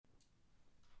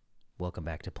Welcome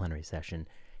back to Plenary Session.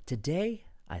 Today,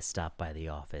 I stopped by the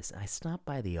office. I stopped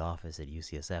by the office at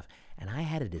UCSF, and I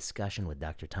had a discussion with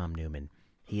Dr. Tom Newman.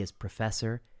 He is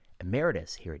Professor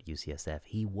Emeritus here at UCSF.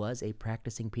 He was a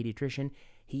practicing pediatrician.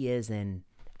 He is an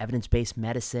evidence-based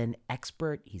medicine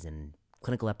expert. He's a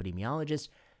clinical epidemiologist.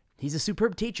 He's a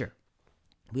superb teacher.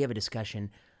 We have a discussion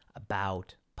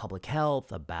about public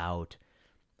health, about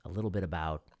a little bit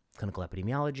about clinical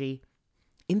epidemiology.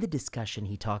 In the discussion,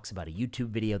 he talks about a YouTube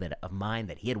video of mine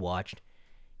that he had watched.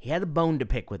 He had a bone to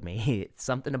pick with me.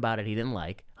 Something about it he didn't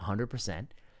like, 100%.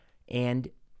 And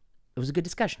it was a good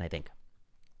discussion, I think.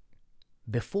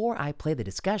 Before I play the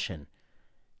discussion,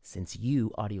 since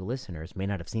you audio listeners may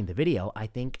not have seen the video, I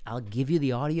think I'll give you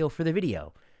the audio for the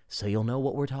video so you'll know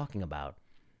what we're talking about.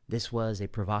 This was a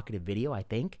provocative video, I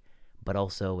think, but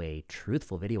also a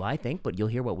truthful video, I think, but you'll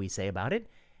hear what we say about it.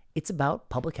 It's about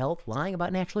public health, lying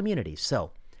about natural immunity.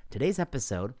 So, today's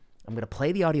episode, I'm going to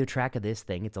play the audio track of this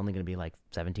thing. It's only going to be like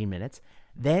 17 minutes.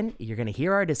 Then you're going to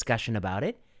hear our discussion about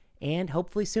it, and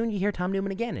hopefully soon you hear Tom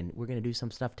Newman again, and we're going to do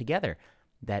some stuff together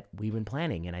that we've been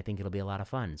planning, and I think it'll be a lot of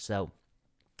fun. So,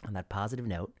 on that positive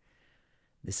note,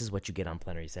 this is what you get on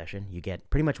Plenary Session. You get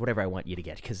pretty much whatever I want you to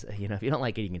get, because, if you don't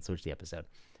like it, you can switch the episode.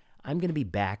 I'm going to be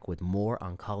back with more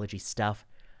oncology stuff.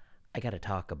 I got to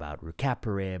talk about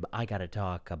rucaparib. I got to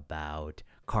talk about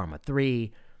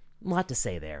KarMMa-3. A lot to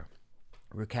say there.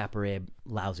 Rucaparib,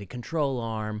 lousy control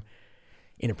arm,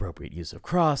 inappropriate use of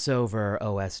crossover,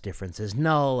 OS difference is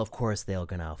null. Of course, they're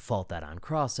going to fault that on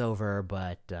crossover,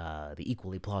 but the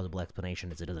equally plausible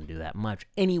explanation is it doesn't do that much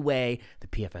anyway. The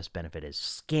PFS benefit is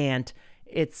scant.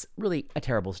 It's really a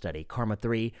terrible study.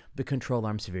 KarMMa-3, the control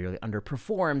arm severely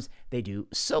underperforms. They do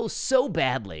so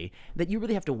badly that you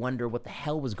really have to wonder what the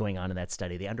hell was going on in that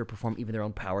study. They underperform even their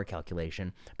own power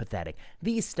calculation. Pathetic.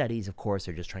 These studies, of course,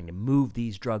 are just trying to move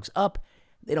these drugs up.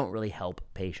 They don't really help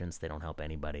patients. They don't help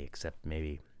anybody except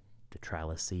maybe the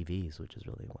trialist CVs, which is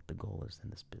really what the goal is in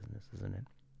this business, isn't it?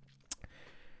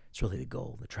 It's really the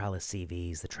goal. The trialist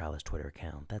CVs, the trialist Twitter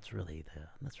account. That's really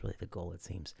the goal, it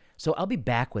seems. So I'll be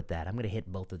back with that. I'm going to hit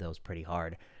both of those pretty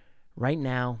hard. Right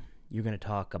now, you're going to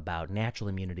talk about natural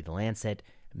immunity, the Lancet,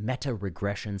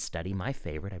 meta-regression study, my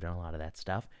favorite. I've done a lot of that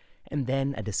stuff. And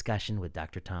then a discussion with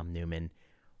Dr. Tom Newman.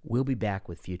 We'll be back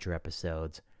with future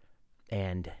episodes.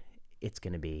 And it's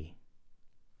going to be,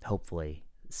 hopefully,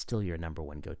 still your number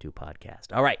one go-to podcast.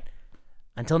 All right.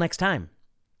 Until next time.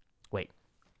 Wait.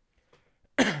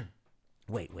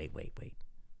 Wait.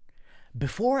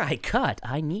 Before I cut,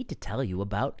 I need to tell you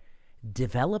about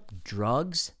Develop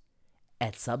Drugs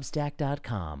at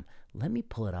Substack.com. Let me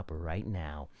pull it up right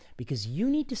now because you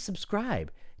need to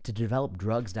subscribe to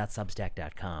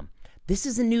developdrugs.substack.com. This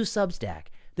is a new Substack.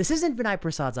 This isn't Vinay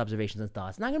Prasad's observations and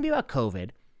thoughts. It's not going to be about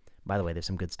COVID. By the way, there's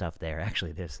some good stuff there.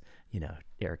 Actually, there's,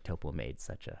 Eric Topol made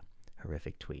such a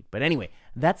horrific tweet. But anyway,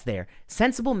 that's there.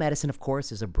 Sensible Medicine, of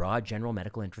course, is a broad general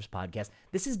medical interest podcast.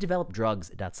 This is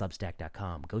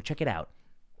developdrugs.substack.com. Go check it out.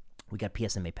 We got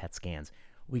PSMA PET scans.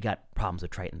 We got problems with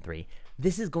Triton 3.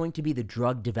 This is going to be the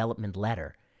drug development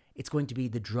letter. It's going to be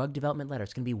the drug development letter.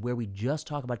 It's going to be where we just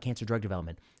talk about cancer drug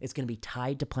development. It's going to be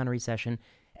tied to Plenary Session.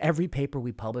 Every paper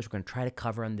we publish, we're going to try to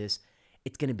cover on this.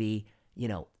 It's going to be,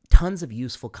 tons of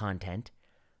useful content.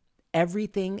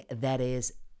 Everything that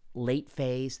is late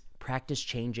phase, practice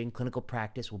changing, clinical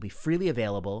practice will be freely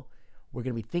available. We're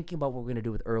going to be thinking about what we're going to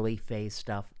do with early phase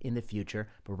stuff in the future.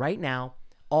 But right now,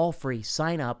 all free.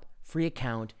 Sign up, free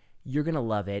account. You're going to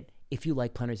love it. If you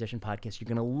like Plenary Session Podcast, you're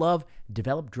going to love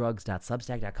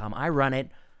developdrugs.substack.com. I run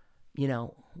it.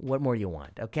 What more do you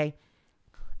want, okay?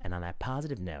 And on that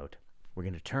positive note, we're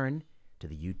going to turn to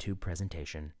the YouTube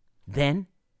presentation. Then,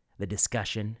 the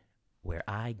discussion where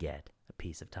I get a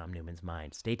piece of Tom Newman's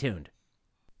mind. Stay tuned.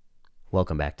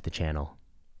 Welcome back to the channel.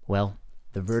 Well,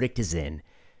 the verdict is in.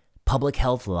 Public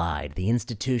health lied. The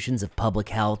institutions of public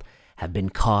health have been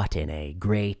caught in a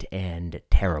great and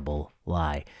terrible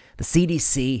lie. The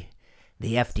CDC,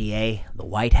 the FDA, the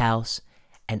White House,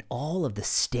 and all of the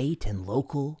state and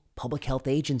local public health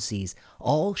agencies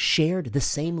all shared the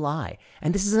same lie.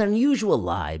 And this is an unusual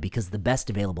lie because the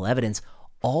best available evidence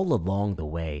all along the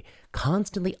way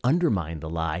constantly undermined the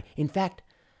lie. In fact,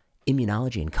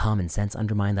 immunology and common sense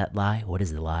undermine that lie. What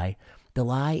is the lie? The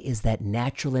lie is that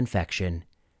natural infection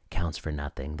counts for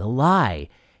nothing. The lie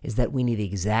is that we need the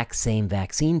exact same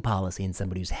vaccine policy in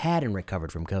somebody who's had and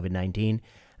recovered from COVID-19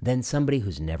 than somebody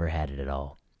who's never had it at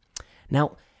all.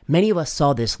 Now, many of us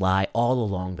saw this lie all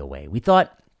along the way. We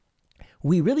thought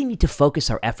we really need to focus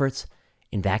our efforts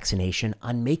in vaccination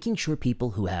on making sure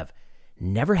people who have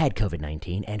never had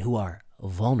COVID-19 and who are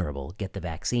vulnerable get the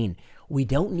vaccine. We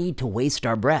don't need to waste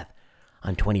our breath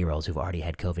on 20-year-olds who've already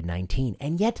had COVID-19.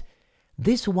 And yet,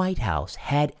 this White House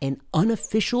had an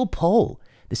unofficial poll.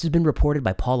 This has been reported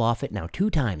by Paul Offit now 2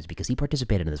 times because he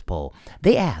participated in this poll.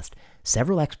 They asked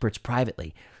several experts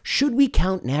privately, should we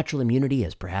count natural immunity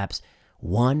as perhaps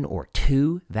 1 or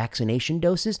 2 vaccination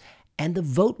doses? And the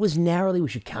vote was narrowly, we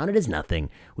should count it as nothing.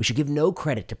 We should give no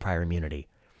credit to prior immunity.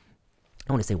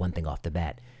 I want to say one thing off the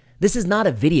bat. This is not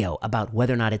a video about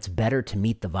whether or not it's better to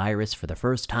meet the virus for the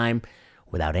first time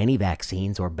without any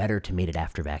vaccines or better to meet it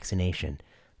after vaccination.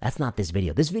 That's not this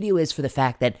video. This video is for the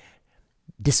fact that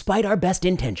despite our best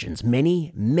intentions,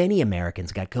 many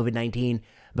Americans got COVID-19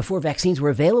 before vaccines were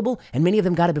available, and many of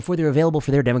them got it before they were available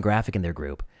for their demographic and their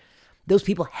group. Those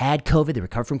people had COVID, they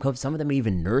recovered from COVID. Some of them are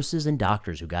even nurses and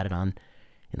doctors who got it in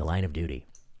the line of duty.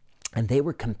 And they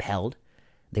were compelled,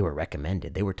 they were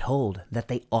recommended, they were told that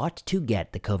they ought to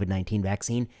get the COVID-19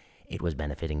 vaccine. It was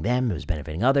benefiting them, it was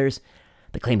benefiting others.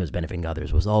 The claim it was benefiting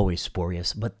others was always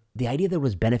spurious, but the idea that it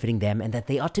was benefiting them and that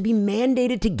they ought to be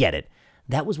mandated to get it,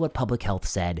 that was what public health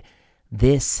said.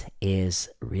 This is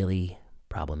really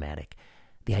problematic.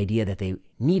 The idea that they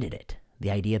needed it,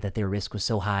 the idea that their risk was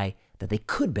so high that they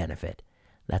could benefit.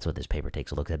 That's what this paper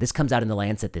takes a look at. This comes out in The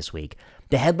Lancet this week.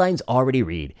 The headlines already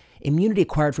read, immunity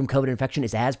acquired from COVID infection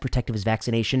is as protective as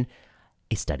vaccination,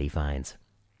 a study finds.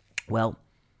 Well,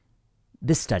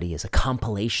 this study is a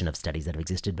compilation of studies that have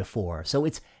existed before, so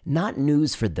it's not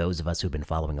news for those of us who've been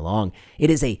following along. It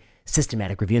is a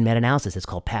systematic review and meta-analysis. It's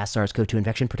called Past SARS-CoV-2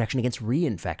 Infection Protection Against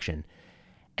Reinfection,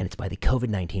 and it's by the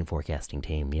COVID-19 forecasting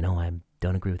team. You know, I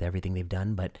don't agree with everything they've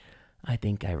done, but I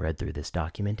think I read through this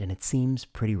document, and it seems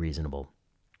pretty reasonable.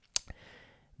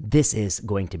 This is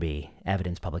going to be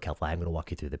Evidence Public Health Live. I'm going to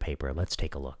walk you through the paper. Let's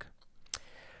take a look.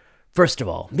 First of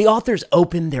all, the authors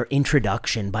open their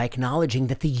introduction by acknowledging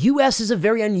that the U.S. is a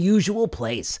very unusual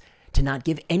place to not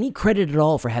give any credit at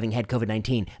all for having had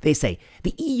COVID-19. They say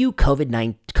the EU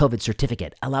COVID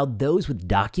certificate allowed those with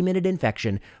documented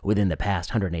infection within the past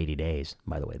 180 days.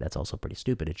 By the way, that's also pretty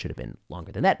stupid. It should have been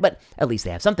longer than that, but at least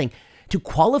they have something to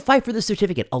qualify for the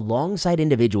certificate alongside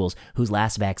individuals whose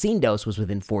last vaccine dose was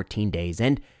within 14 days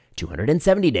and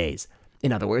 270 days.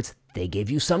 In other words, they gave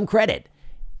you some credit.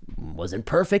 Wasn't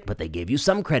perfect, but they gave you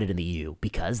some credit in the EU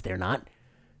because they're not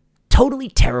totally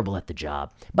terrible at the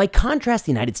job. By contrast,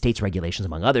 the United States regulations,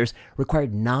 among others,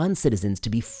 required non-citizens to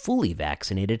be fully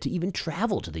vaccinated to even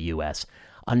travel to the U.S.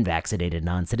 Unvaccinated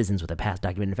non-citizens with a past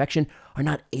documented infection are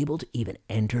not able to even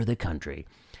enter the country.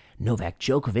 Novak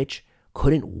Djokovic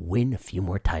couldn't win a few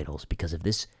more titles because of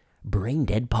this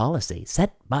brain-dead policy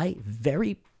set by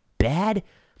very bad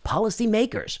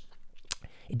policymakers.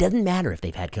 It doesn't matter if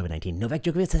they've had COVID-19. Novak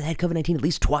Djokovic has had COVID-19 at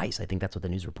least twice. I think that's what the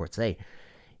news reports say.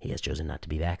 He has chosen not to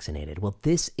be vaccinated. Well,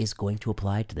 this is going to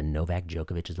apply to the Novak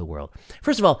Djokovic of the world.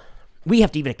 First of all, we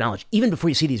have to even acknowledge, even before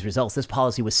you see these results, this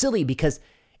policy was silly because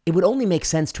it would only make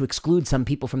sense to exclude some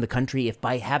people from the country if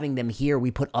by having them here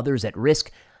we put others at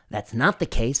risk. That's not the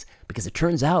case because it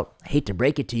turns out, I hate to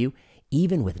break it to you,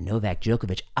 even with Novak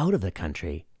Djokovic out of the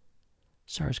country,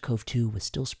 SARS-CoV-2 was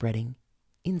still spreading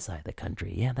inside the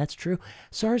country. Yeah, that's true.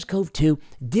 SARS-CoV-2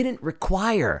 didn't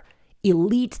require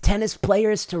elite tennis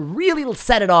players to really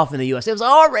set it off in the U.S. It was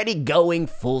already going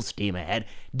full steam ahead.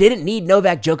 Didn't need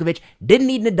Novak Djokovic. Didn't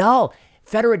need Nadal.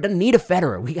 Federer doesn't need a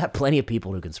Federer. We got plenty of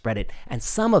people who can spread it. And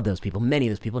some of those people, many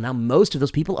of those people, now most of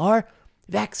those people are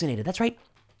vaccinated. That's right.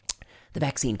 The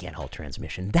vaccine can't halt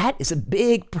transmission. That is a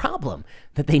big problem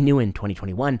that they knew in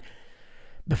 2021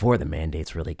 before the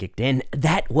mandates really kicked in.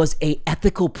 That was an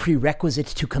ethical prerequisite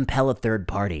to compel a third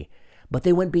party. But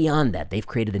they went beyond that. They've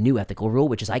created a new ethical rule,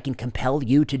 which is I can compel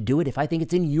you to do it if I think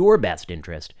it's in your best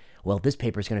interest. Well, this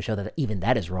paper is going to show that even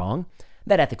that is wrong.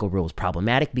 That ethical rule is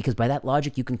problematic because by that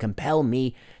logic, you can compel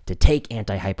me to take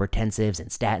antihypertensives and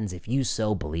statins if you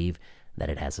so believe that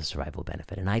it has a survival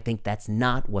benefit. And I think that's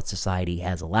not what society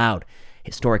has allowed.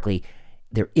 Historically,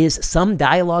 there is some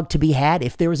dialogue to be had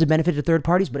if there is a benefit to third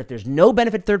parties, but if there's no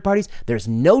benefit to third parties, there's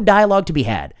no dialogue to be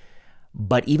had.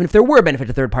 But even if there were benefit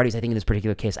to third parties, I think in this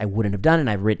particular case, I wouldn't have done, and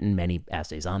I've written many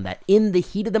essays on that in the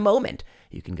heat of the moment.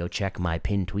 You can go check my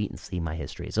pinned tweet and see my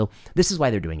history. So this is why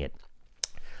they're doing it.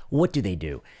 What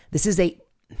do? This is a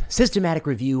systematic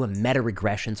review, a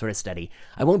meta-regression sort of study.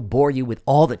 I won't bore you with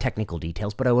all the technical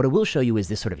details, but what I will show you is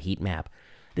this sort of heat map.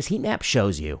 This heat map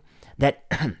shows you that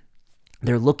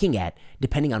they're looking at,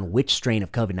 depending on which strain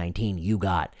of COVID-19 you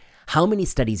got, how many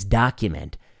studies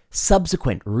document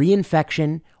subsequent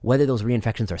reinfection, whether those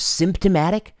reinfections are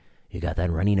symptomatic, you got that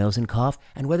runny nose and cough,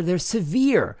 and whether they're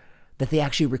severe, that they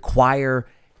actually require,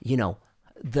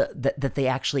 that they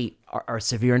actually are a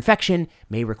severe infection,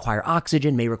 may require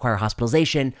oxygen, may require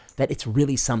hospitalization, that it's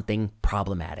really something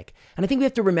problematic. And I think we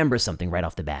have to remember something right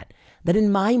off the bat, that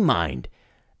in my mind,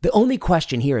 the only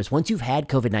question here is once you've had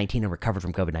COVID-19 and recovered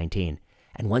from COVID-19,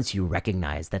 and once you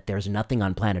recognize that there's nothing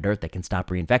on planet Earth that can stop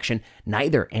reinfection,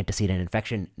 neither antecedent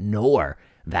infection nor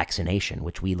vaccination,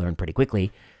 which we learned pretty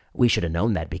quickly. We should have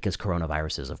known that because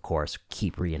coronaviruses, of course,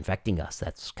 keep reinfecting us.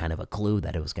 That's kind of a clue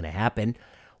that it was going to happen.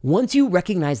 Once you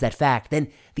recognize that fact,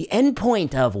 then the end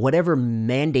point of whatever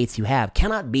mandates you have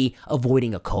cannot be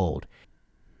avoiding a cold.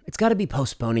 It's got to be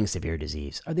postponing severe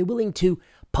disease. Are they willing to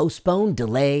postpone,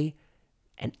 delay,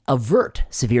 and avert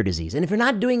severe disease? And if you're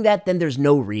not doing that, then there's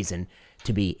no reason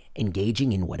to be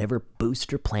engaging in whatever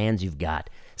booster plans you've got.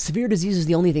 Severe disease is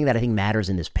the only thing that I think matters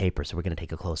in this paper, so we're going to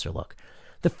take a closer look.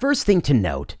 The first thing to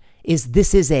note is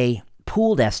this is a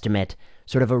pooled estimate,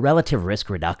 sort of a relative risk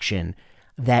reduction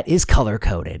that is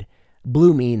color-coded.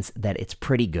 Blue means that it's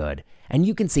pretty good. And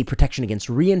you can see protection against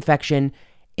reinfection,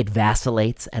 it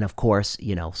vacillates, and of course,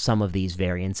 some of these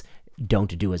variants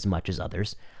don't do as much as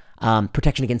others.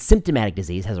 Protection against symptomatic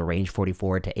disease has a range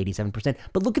 44 to 87%.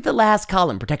 But look at the last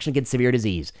column, protection against severe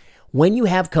disease. When you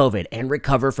have COVID and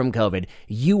recover from COVID,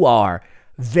 you are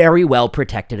very well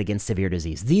protected against severe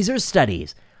disease. These are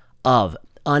studies of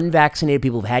unvaccinated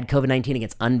people who've had COVID-19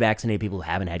 against unvaccinated people who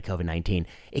haven't had COVID-19.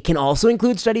 It can also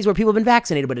include studies where people have been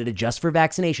vaccinated, but it adjusts for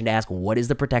vaccination to ask what is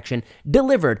the protection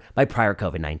delivered by prior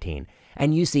COVID-19.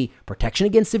 And you see protection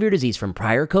against severe disease from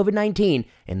prior COVID-19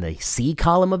 in the C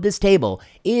column of this table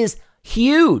is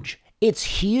huge. It's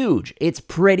huge. It's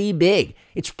pretty big.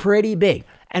 It's pretty big.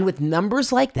 And with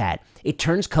numbers like that, it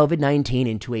turns COVID-19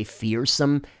 into a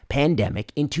fearsome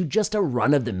pandemic, into just a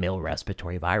run-of-the-mill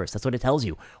respiratory virus. That's what it tells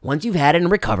you. Once you've had it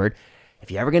and recovered, if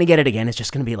you're ever going to get it again, it's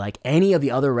just going to be like any of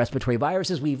the other respiratory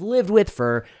viruses we've lived with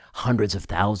for hundreds of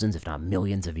thousands, if not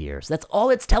millions of years. That's all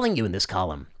it's telling you in this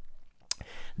column.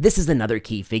 This is another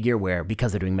key figure where,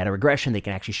 because they're doing meta-regression, they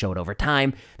can actually show it over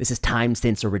time. This is time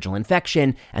since original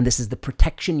infection, and this is the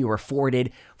protection you're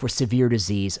afforded for severe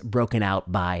disease broken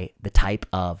out by the type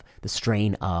of, the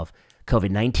strain of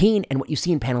COVID-19. And what you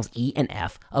see in panels E and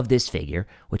F of this figure,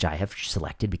 which I have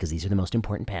selected because these are the most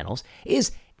important panels,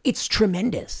 is it's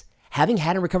tremendous. Having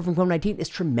had and recovered from COVID-19 is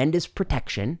tremendous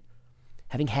protection.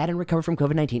 Having had and recovered from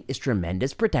COVID-19 is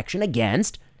tremendous protection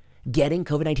against getting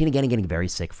COVID-19 again and getting very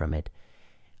sick from it.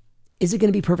 Is it going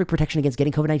to be perfect protection against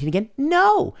getting COVID-19 again?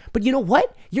 No. But you know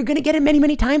what? You're going to get it many,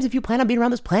 many times if you plan on being around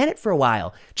this planet for a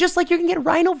while. Just like you're going to get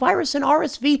rhinovirus and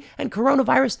RSV and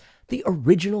coronavirus, the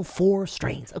original 4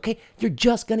 strains, okay? You're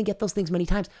just going to get those things many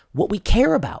times. What we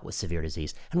care about with severe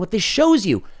disease and what this shows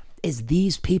you is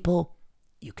these people,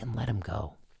 you can let them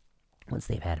go. Once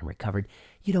they've had and recovered,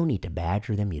 you don't need to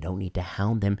badger them. You don't need to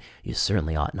hound them. You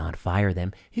certainly ought not fire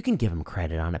them. You can give them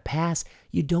credit on a pass.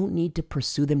 You don't need to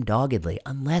pursue them doggedly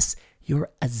unless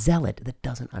you're a zealot that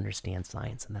doesn't understand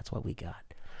science, and that's what we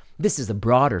got. This is the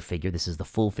broader figure. This is the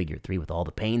full figure 3 with all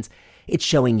the pains. It's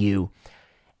showing you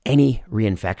any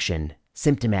reinfection,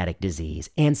 symptomatic disease,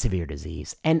 and severe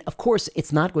disease. And of course,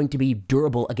 it's not going to be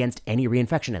durable against any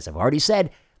reinfection. As I've already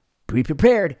said, be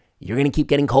prepared. You're going to keep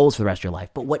getting colds for the rest of your life.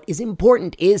 But what is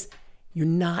important is you're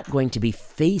not going to be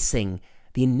facing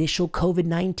the initial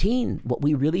COVID-19, what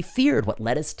we really feared, what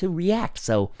led us to react.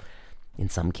 So in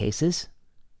some cases,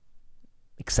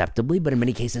 acceptably, but in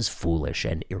many cases, foolish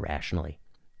and irrationally.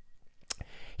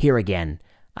 Here again,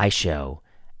 I show,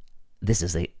 this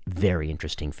is a very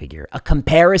interesting figure, a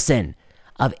comparison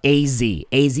of AZ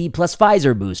plus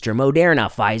Pfizer booster,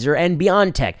 Moderna, Pfizer, and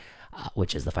BioNTech,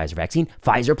 which is the Pfizer vaccine,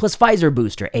 Pfizer plus Pfizer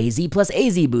booster, AZ plus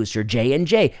AZ booster,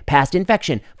 J&J, past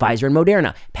infection, Pfizer and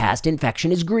Moderna, past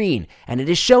infection is green, and it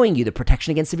is showing you the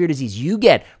protection against severe disease you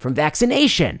get from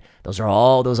vaccination. Those are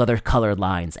all those other colored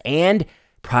lines, and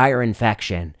prior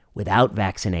infection without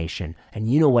vaccination. And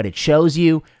you know what it shows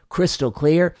you, crystal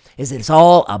clear, is it's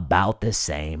all about the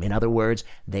same. In other words,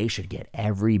 they should get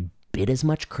every bit as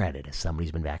much credit as somebody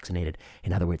who's been vaccinated.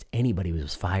 In other words, anybody who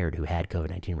was fired who had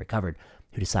COVID-19 recovered,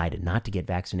 who decided not to get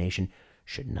vaccination,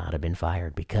 should not have been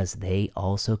fired because they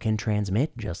also can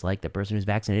transmit, just like the person who's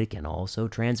vaccinated can also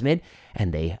transmit,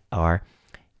 and they are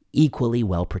equally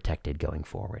well protected going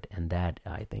forward. And that,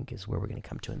 I think, is where we're going to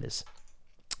come to in this.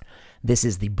 This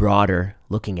is the broader,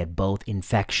 looking at both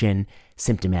infection,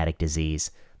 symptomatic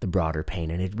disease, the broader pain.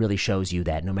 And it really shows you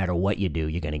that no matter what you do,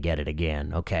 you're going to get it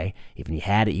again, okay? If you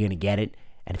had it, you're going to get it.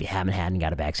 And if you haven't had and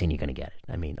got a vaccine, you're going to get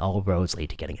it. I mean, all roads lead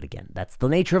to getting it again. That's the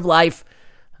nature of life.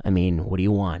 I mean, what do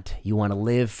you want? You want to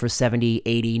live for 70,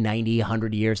 80, 90,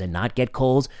 100 years and not get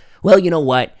colds? Well, you know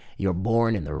what? You're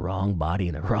born in the wrong body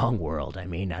in the wrong world. I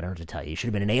mean, I don't have to tell you. You should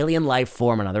have been an alien life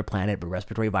form on another planet, but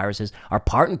respiratory viruses are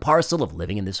part and parcel of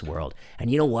living in this world. And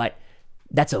you know what?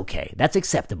 That's okay. That's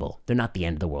acceptable. They're not the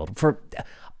end of the world. For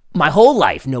my whole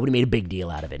life, nobody made a big deal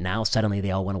out of it. Now, suddenly,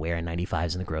 they all want to wear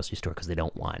N95s in the grocery store because they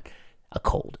don't want a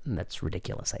cold. And that's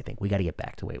ridiculous, I think. We got to get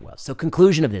back to the way it was. So,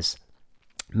 conclusion of this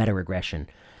meta-regression.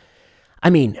 I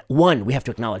mean, one, we have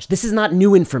to acknowledge this is not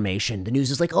new information. The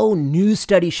news is like, oh, new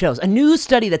study shows. A new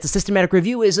study that's a systematic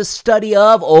review is a study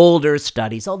of older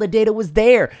studies. All the data was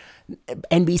there.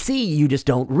 NBC, you just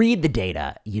don't read the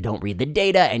data. You don't read the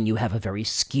data, and you have a very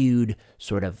skewed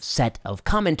sort of set of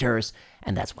commenters,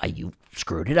 and that's why you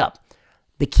screwed it up.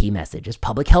 The key message is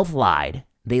public health lied.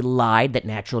 They lied that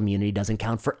natural immunity doesn't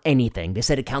count for anything. They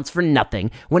said it counts for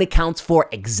nothing when it counts for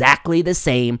exactly the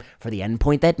same for the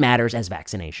endpoint that matters as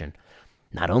vaccination.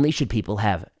 Not only should people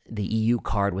have the EU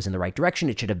card was in the right direction,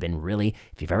 it should have been really,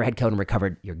 if you've ever had COVID and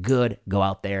recovered, you're good, go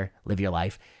out there, live your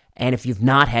life. And if you've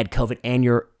not had COVID and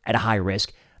you're at a high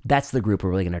risk, that's the group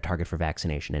we're really going to target for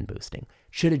vaccination and boosting.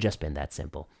 Should have just been that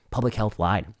simple. Public health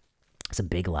lied. It's a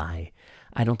big lie.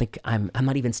 I don't think, I'm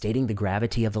not even stating the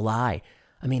gravity of the lie.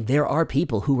 I mean, there are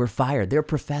people who were fired. There are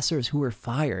professors who were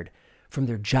fired from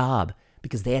their job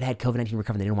because they had COVID-19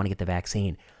 recovery and they didn't want to get the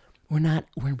vaccine. We're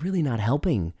really not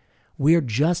helping. We're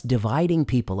just dividing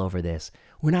people over this.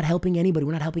 We're not helping anybody.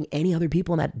 We're not helping any other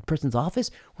people in that person's office.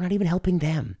 We're not even helping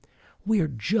them. We are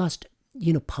just,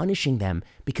 punishing them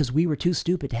because we were too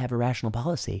stupid to have a rational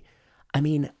policy. I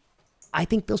mean, I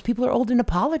think those people are owed an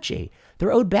apology.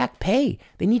 They're owed back pay.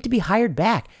 They need to be hired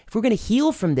back. If we're going to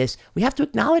heal from this, we have to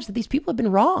acknowledge that these people have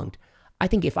been wronged. I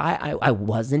think if I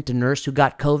wasn't a nurse who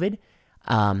got COVID,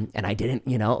 and I didn't,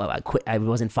 I quit. I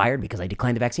wasn't fired because I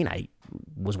declined the vaccine. I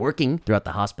was working throughout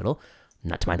the hospital.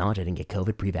 Not to my knowledge, I didn't get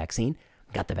COVID pre-vaccine,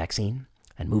 got the vaccine,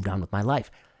 and moved on with my life.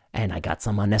 And I got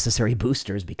some unnecessary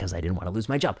boosters because I didn't want to lose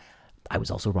my job. I was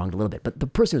also wronged a little bit. But the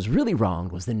person who was really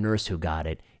wronged was the nurse who got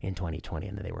it in 2020,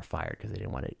 and then they were fired because they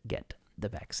didn't want to get the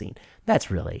vaccine.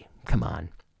 That's really, come on.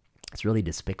 It's really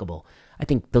despicable. I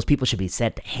think those people should be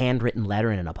sent a handwritten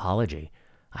letter and an apology.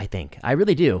 I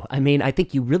really do. I mean, I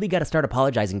think you really got to start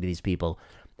apologizing to these people.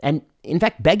 And in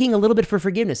fact, begging a little bit for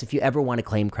forgiveness if you ever want to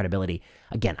claim credibility.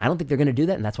 Again, I don't think they're going to do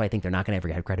that, and that's why I think they're not going to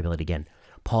ever have credibility again.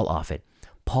 Paul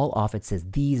Offit says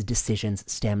these decisions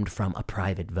stemmed from a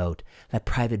private vote. That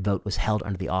private vote was held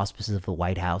under the auspices of the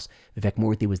White House. Vivek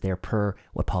Murthy was there per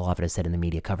what Paul Offit has said in the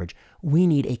media coverage. We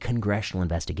need a congressional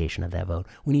investigation of that vote.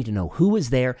 We need to know who was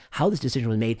there, how this decision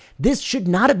was made. This should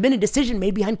not have been a decision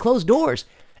made behind closed doors.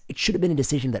 It should have been a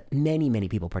decision that many, many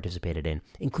people participated in,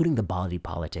 including the body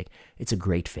politic. It's a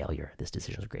great failure. This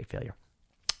decision is a great failure.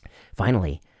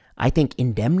 Finally, I think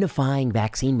indemnifying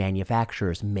vaccine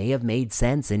manufacturers may have made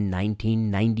sense in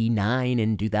 1999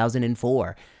 and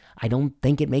 2004. I don't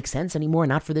think it makes sense anymore,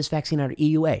 not for this vaccine under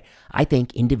EUA. I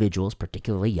think individuals,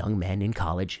 particularly young men in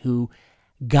college who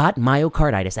got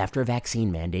myocarditis after a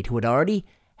vaccine mandate, who had already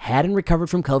had and recovered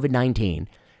from COVID-19,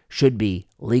 should be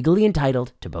legally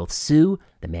entitled to both sue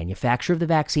the manufacturer of the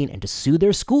vaccine and to sue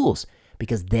their schools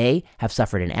because they have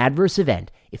suffered an adverse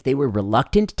event. If they were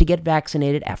reluctant to get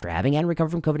vaccinated after having had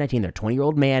recovered from COVID-19, they're a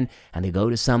 20-year-old man, and they go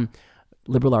to some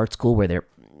liberal arts school where they're,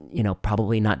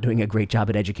 probably not doing a great job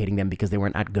at educating them because they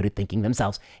weren't not good at thinking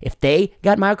themselves. If they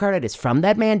got myocarditis from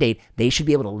that mandate, they should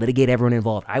be able to litigate everyone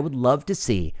involved. I would love to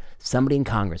see somebody in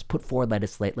Congress put forward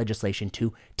legislation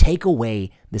to take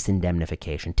away this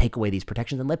indemnification, take away these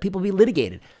protections, and let people be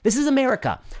litigated. This is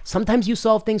America. Sometimes you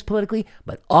solve things politically,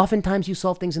 but oftentimes you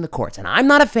solve things in the courts. And I'm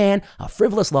not a fan of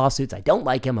frivolous lawsuits. I don't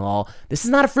like them at all. This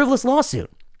is not a frivolous lawsuit.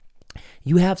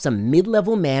 You have some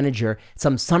mid-level manager,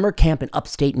 some summer camp in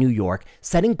upstate New York,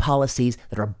 setting policies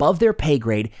that are above their pay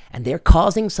grade, and they're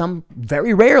causing some,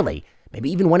 very rarely, maybe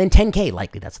even 1 in 10K,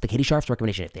 likely. That's the Katie Sharp's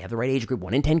recommendation. If they have the right age group,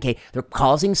 1 in 10K, they're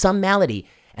causing some malady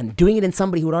and doing it in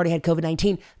somebody who had already had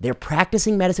COVID-19. They're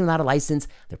practicing medicine without a license.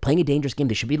 They're playing a dangerous game.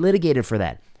 They should be litigated for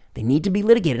that. They need to be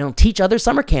litigated. Don't teach other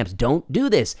summer camps. Don't do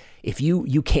this. If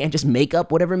you can't just make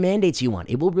up whatever mandates you want,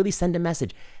 it will really send a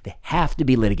message. They have to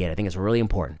be litigated. I think it's really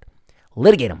important.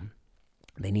 Litigate them.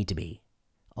 They need to be.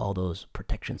 All those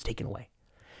protections taken away.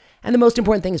 And the most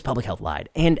important thing is public health lied.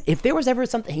 And if there was ever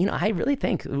something, I really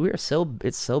think it's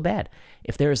so bad.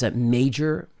 If there is a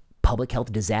major public health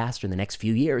disaster in the next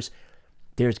few years,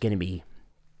 there's going to be,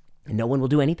 no one will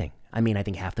do anything. I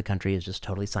think half the country is just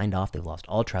totally signed off. They've lost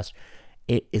all trust.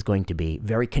 It is going to be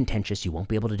very contentious. You won't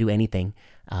be able to do anything.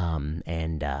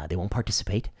 And they won't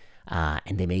participate.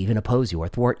 And they may even oppose you or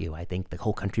thwart you. I think the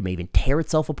whole country may even tear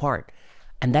itself apart.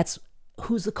 And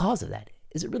who's the cause of that?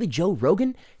 Is it really Joe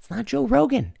Rogan? It's not Joe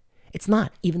Rogan. It's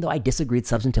not, even though I disagreed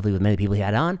substantively with many people he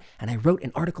had on, and I wrote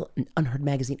an article in Unheard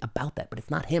Magazine about that, but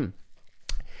it's not him.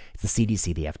 It's the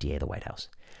CDC, the FDA, the White House.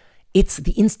 It's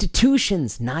the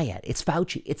institutions, NIAID, it's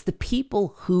Fauci. It's the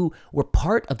people who were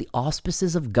part of the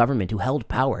auspices of government who held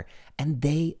power, and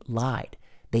they lied.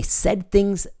 They said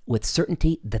things with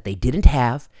certainty that they didn't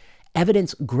have.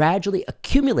 Evidence gradually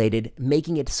accumulated,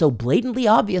 making it so blatantly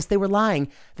obvious they were lying.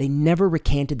 They never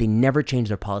recanted. They never changed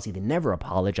their policy. They never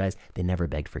apologized. They never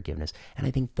begged forgiveness. And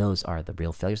I think those are the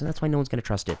real failures, and that's why no one's going to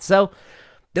trust it. So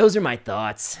those are my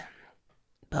thoughts.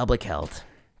 Public health.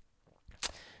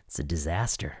 It's a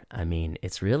disaster. I mean,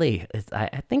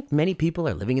 I think many people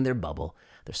are living in their bubble.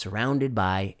 They're surrounded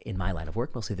by, in my line of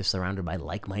work, mostly they're surrounded by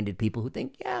like-minded people who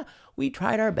think, yeah, we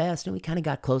tried our best and we kind of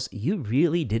got close. You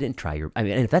really didn't try and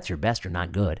if that's your best, you're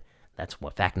not good. That's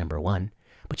fact number one.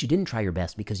 But you didn't try your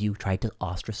best because you tried to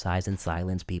ostracize and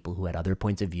silence people who had other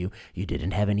points of view. You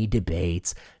didn't have any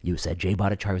debates. You said Jay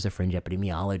Bhattacharya was a fringe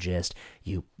epidemiologist.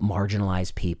 You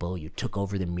marginalized people. You took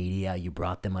over the media. You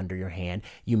brought them under your hand.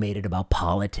 You made it about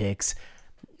politics.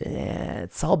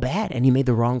 It's all bad. And you made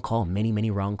the wrong call. Many, many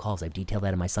wrong calls. I've detailed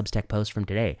that in my Substack post from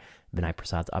today. Vinay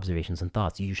Prasad's Observations and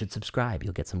Thoughts. You should subscribe.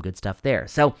 You'll get some good stuff there.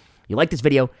 So you like this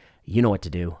video, you know what to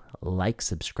do. Like,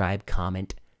 subscribe,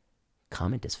 comment.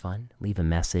 Comment is fun. Leave a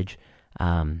message.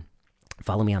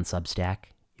 Follow me on Substack.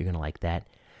 You're going to like that.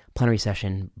 Plenary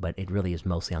session, but it really is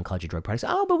mostly oncology drug products.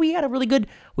 Oh, but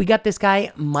we got this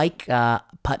guy, Mike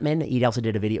Putman. He also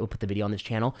did a video, put the video on this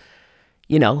channel.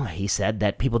 You know, he said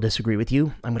that people disagree with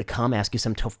you. I'm going to come ask you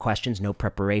some tough questions, no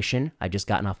preparation. I just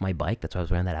gotten off my bike. That's why I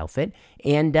was wearing that outfit.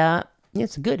 And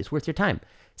it's good. It's worth your time.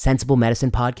 Sensible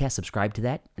Medicine Podcast. Subscribe to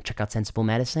that. Check out Sensible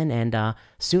Medicine. And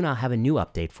soon I'll have a new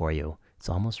update for you. It's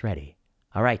almost ready.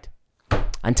 All right.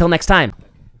 Until next time.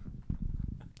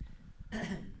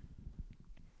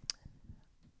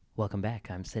 Welcome back.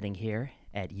 I'm sitting here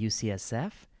at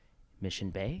UCSF, Mission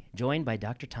Bay, joined by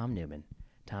Dr. Tom Newman.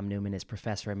 Tom Newman is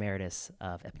Professor Emeritus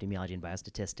of Epidemiology and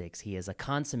Biostatistics. He is a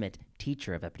consummate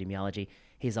teacher of epidemiology.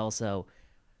 He's also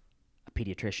a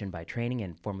pediatrician by training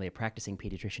and formerly a practicing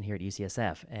pediatrician here at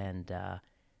UCSF. And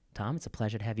Tom, it's a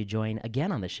pleasure to have you join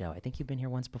again on the show. I think you've been here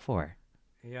once before.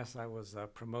 Yes, I was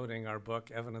promoting our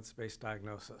book, Evidence-Based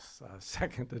Diagnosis,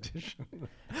 second edition,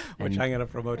 which I'm going to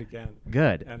promote again.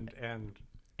 Good.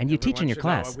 And you teach in your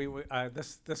class.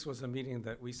 This was a meeting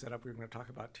that we set up. We were going to talk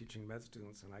about teaching med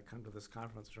students, and I come to this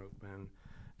conference room, and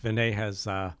Vinay has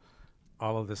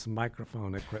all of this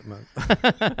microphone equipment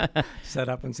set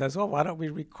up and says, well, why don't we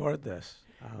record this?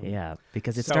 Yeah,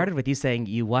 because it started with you saying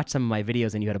you watched some of my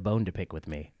videos and you had a bone to pick with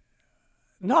me.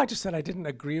 No, I just said I didn't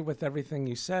agree with everything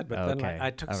you said, but Okay. then I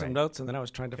took some notes, and then I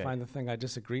was trying to find the thing I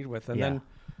disagreed with, and then,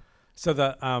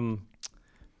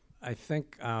 I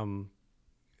think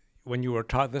when you were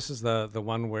taught, this is the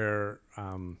one where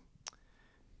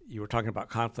you were talking about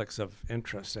conflicts of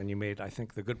interest, and you made, I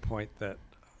think, the good point that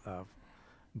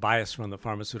bias from the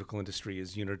pharmaceutical industry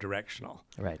is unidirectional.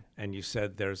 Right. And you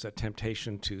said there's a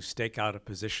temptation to stake out a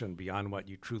position beyond what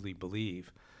you truly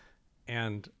believe,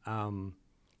 and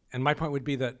my point would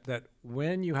be that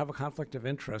when you have a conflict of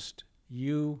interest,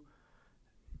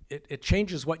 it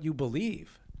changes what you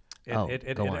believe.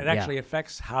 It actually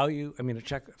affects how you. I mean,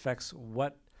 it affects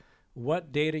what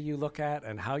data you look at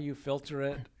and how you filter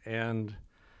it, and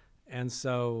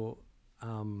so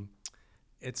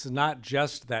it's not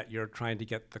just that you're trying to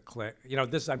get the click. You know,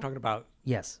 this I'm talking about.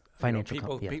 Yes, financial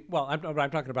people. yeah. Well, I'm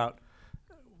talking about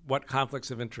what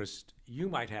conflicts of interest you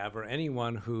might have, or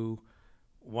anyone who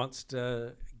wants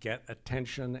to get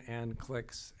attention and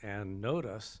clicks and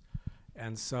notice.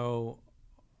 And so,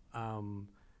 and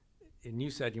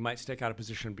you said you might stake out a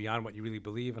position beyond what you really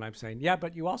believe, and I'm saying, yeah,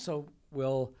 but you also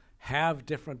will have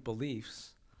different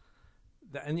beliefs,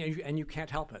 and you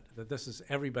can't help it. That this is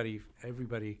everybody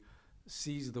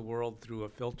sees the world through a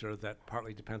filter that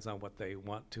partly depends on what they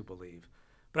want to believe.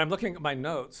 But I'm looking at my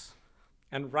notes,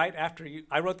 and right after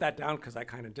I wrote that down because I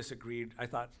kind of disagreed. I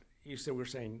thought, you said we're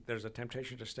saying there's a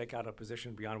temptation to stake out a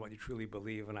position beyond what you truly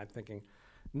believe, and I'm thinking,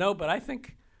 no, but I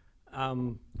think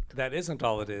that isn't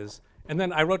all it is. And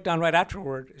then I wrote down right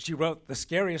afterward, she wrote, the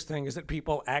scariest thing is that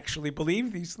people actually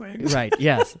believe these things. Right,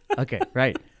 yes. Okay,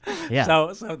 right. Yeah.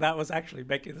 So that was actually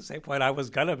making the same point I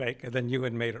was going to make, and then you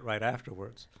had made it right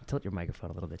afterwards. Tilt your microphone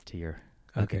a little bit to your...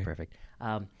 Okay. Perfect.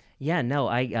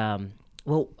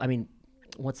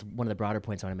 What's one of the broader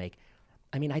points I want to make?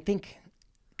 I mean, I think...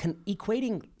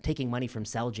 equating taking money from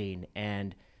Celgene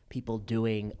and people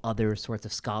doing other sorts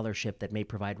of scholarship that may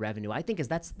provide revenue, I think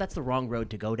that's the wrong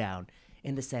road to go down,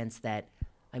 in the sense that,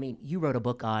 I mean, you wrote a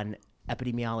book on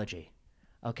epidemiology.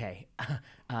 Okay.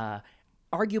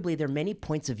 Arguably, there are many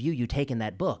points of view you take in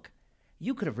that book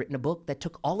You could have written a book that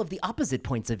took all of the opposite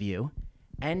points of view,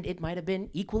 and it might have been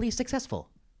equally successful.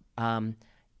 Um,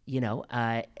 you know,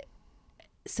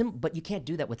 but you can't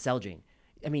do that with Celgene.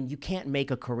 I mean, you can't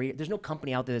make a career. There's no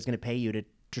company out there that's going to pay you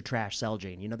to trash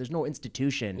Celgene. You know, there's no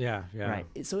institution. Yeah. Right.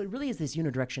 So it really is this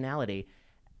unidirectionality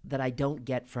that I don't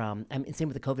get from. I mean, same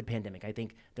with the COVID pandemic. I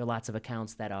think there are lots of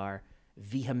accounts that are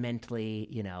vehemently,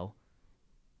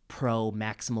 pro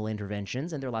maximal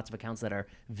interventions, and there are lots of accounts that are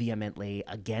vehemently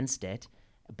against it.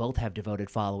 Both have devoted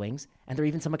followings, and there are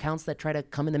even some accounts that try to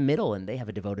come in the middle, and they have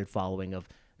a devoted following of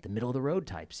the middle of the road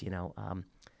types.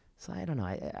 So I don't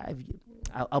know.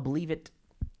 I'll believe it.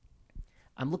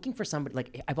 I'm looking for somebody,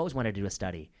 like, I've always wanted to do a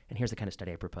study, and here's the kind of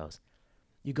study I propose.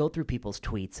 You go through people's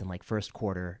tweets in like first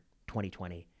quarter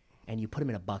 2020, and you put them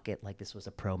in a bucket like this was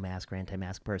a pro-mask or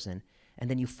anti-mask person, and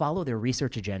then you follow their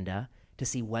research agenda to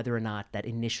see whether or not that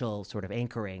initial sort of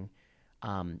anchoring,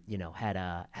 had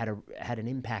an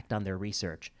impact on their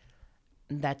research.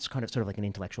 And that's kind of sort of like an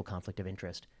intellectual conflict of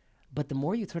interest. But the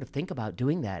more you sort of think about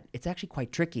doing that, it's actually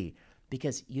quite tricky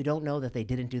because you don't know that they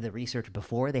didn't do the research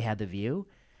before they had the view.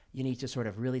 You need to sort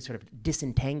of really sort of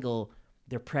disentangle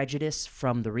their prejudice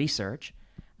from the research.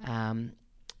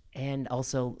 And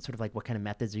also sort of like what kind of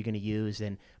methods are you going to use.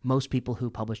 And most people who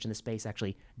published in the space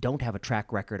actually don't have a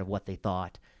track record of what they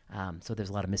thought. So there's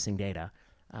a lot of missing data.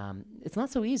 It's not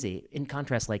so easy. In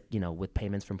contrast, like, with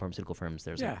payments from pharmaceutical firms,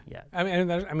 there's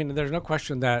there's no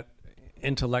question that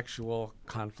intellectual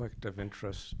conflict of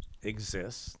interest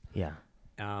exists. Yeah.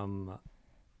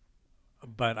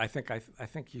 But I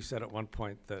think you said at one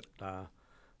point that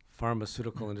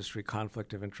pharmaceutical industry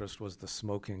conflict of interest was the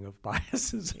smoking of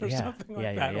biases or something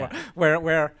like that. Yeah.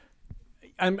 Where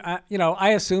I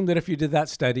assume that if you did that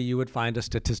study, you would find a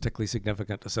statistically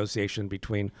significant association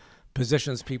between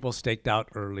positions people staked out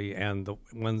early and the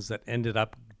ones that ended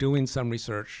up doing some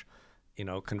research,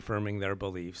 confirming their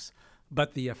beliefs.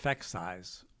 But the effect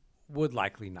size would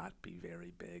likely not be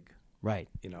very big. Right.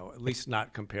 At least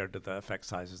not compared to the effect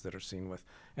sizes that are seen with.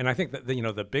 And I think that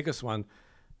the biggest one,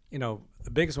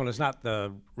 is not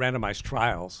the randomized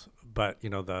trials, but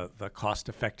the cost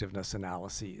effectiveness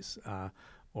analyses,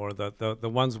 or the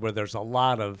ones where there's a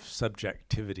lot of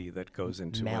subjectivity that goes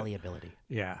into malleability.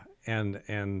 It. Yeah,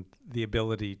 and the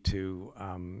ability to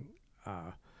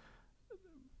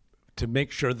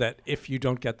make sure that if you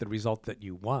don't get the result that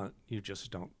you want, you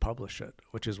just don't publish it.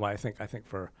 Which is why I think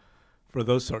for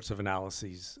those sorts of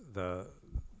analyses, the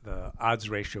odds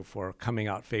ratio for coming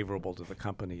out favorable to the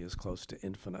company is close to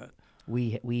infinite.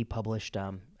 We published,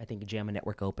 I think JAMA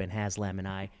Network Open, Haslam and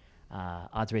I,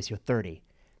 odds ratio 30.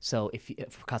 So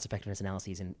for cost effectiveness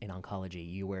analyses in oncology,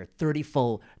 you were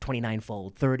 30-fold,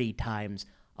 29-fold, 30 times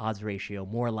odds ratio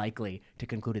more likely to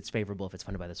conclude it's favorable if it's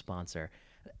funded by the sponsor.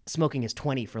 Smoking is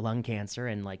 20 for lung cancer,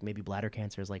 and like maybe bladder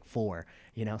cancer is like 4.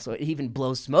 So it even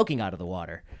blows smoking out of the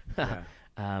water. Yeah.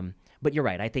 But you're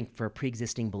right. I think for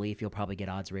pre-existing belief, you'll probably get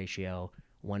odds ratio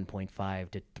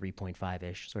 1.5 to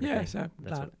 3.5-ish sort of thing.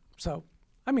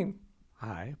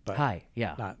 High, but high,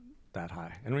 yeah, not that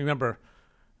high. And remember,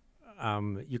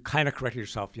 you kind of corrected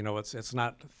yourself. It's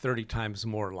not 30 times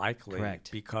more likely.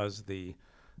 Correct. Because the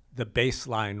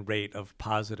baseline rate of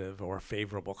positive or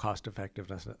favorable cost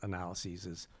effectiveness analyses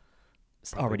is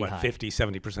already high. 50,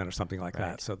 70% or something like Right.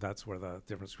 that. So that's where the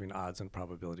difference between odds and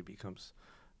probability becomes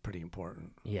pretty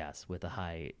important. Yes, with a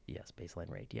high,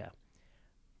 baseline rate, yeah.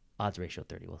 Odds ratio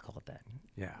 30, we'll call it that.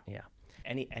 Yeah. Yeah.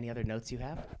 Any other notes you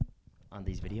have on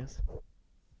these videos?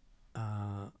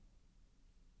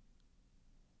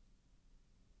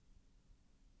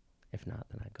 If not,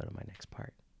 then I go to my next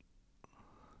part.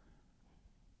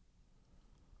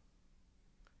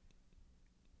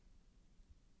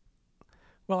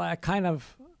 Well, I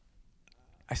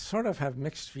sort of have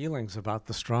mixed feelings about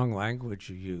the strong language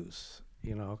you use,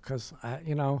 because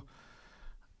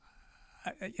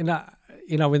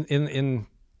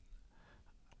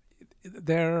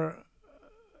there,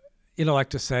 like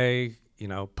to say,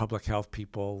 public health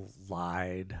people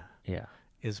lied. Yeah.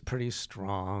 Is pretty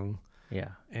strong. Yeah.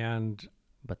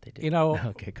 But they did.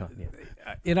 Okay, go on.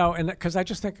 Yeah. And because I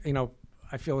just think,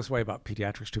 I feel this way about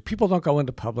pediatrics too. People don't go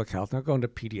into public health, don't go into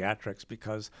pediatrics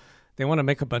because they want to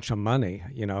make a bunch of money.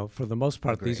 For the most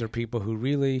part, these are people who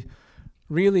really,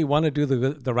 really want to do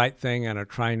the right thing and are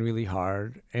trying really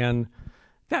hard. And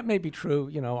that may be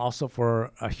true, also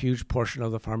for a huge portion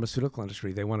of the pharmaceutical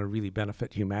industry. They want to really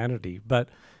benefit humanity. But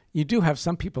you do have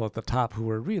some people at the top who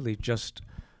are really just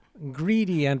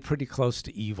greedy and pretty close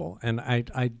to evil. And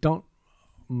I don't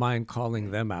mind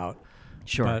calling them out.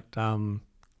 Sure. But,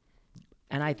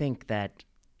 and I think that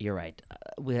you're right.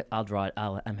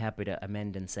 I'm happy to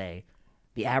amend and say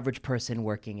the average person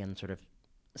working in sort of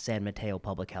San Mateo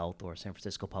Public Health or San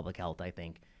Francisco Public Health, I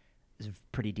think, is a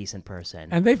pretty decent person.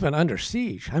 And they've been under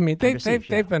siege. I mean,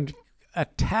 they've been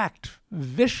attacked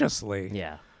viciously.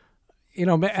 Yeah. You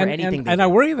know, and I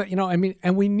worry that, you know, I mean,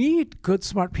 and we need good,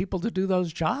 smart people to do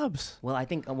those jobs. Well, I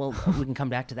think, we can come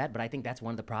back to that, but I think that's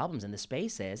one of the problems in the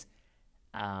space is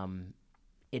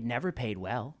it never paid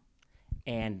well,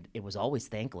 and it was always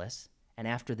thankless. And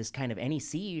after this kind of any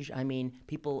siege, I mean,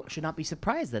 people should not be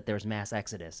surprised that there's mass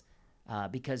exodus,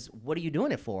 because what are you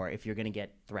doing it for if you're going to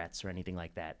get threats or anything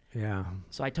like that? Yeah.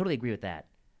 So I totally agree with that.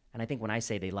 And I think when I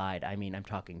say they lied, I mean, I'm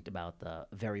talking about the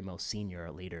very most senior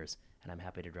leaders, and I'm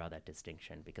happy to draw that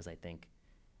distinction because I think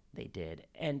they did.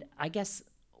 And I guess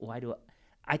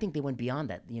I think they went beyond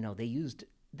that. You know, they used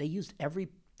every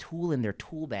tool in their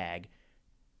tool bag.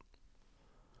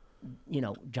 You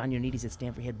know, John Ioannidis at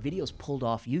Stanford, he had videos pulled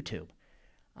off YouTube.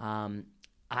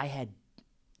 I had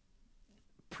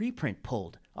preprint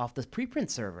pulled off the preprint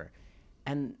server,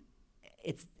 and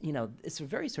it's, you know, it's a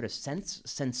very sort of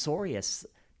censorious,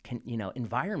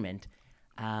 environment.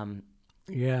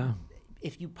 Yeah.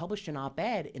 If you published an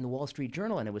op-ed in the Wall Street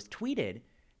Journal and it was tweeted,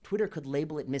 Twitter could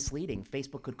label it misleading.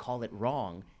 Facebook could call it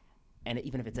wrong, and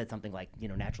even if it said something like, you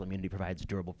know, natural immunity provides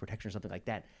durable protection or something like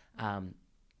that,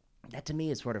 that to me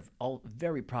is sort of all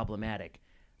very problematic.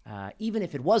 Even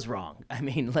if it was wrong, I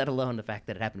mean, let alone the fact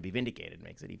that it happened to be vindicated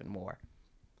makes it even more.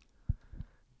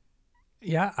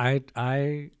 Yeah,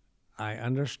 I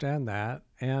understand that,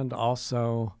 and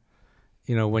also,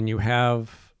 you know, when you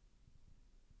have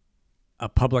a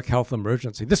public health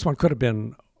emergency, this one could have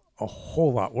been a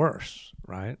whole lot worse,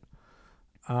 right?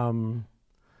 You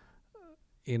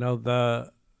know,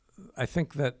 I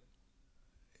think that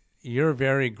you're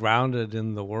very grounded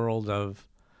in the world of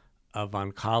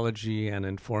oncology and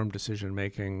informed decision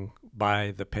making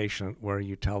by the patient, where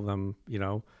you tell them, you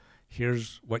know,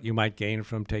 here's what you might gain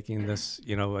from taking this,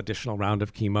 you know, additional round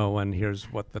of chemo, and here's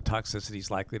what the toxicity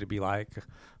is likely to be like,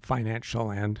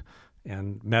 financial and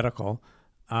medical,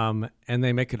 and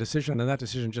they make a decision, and that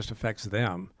decision just affects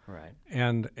them. Right.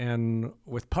 And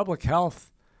with public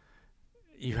health,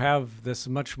 you have this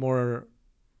much more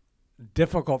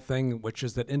difficult thing, which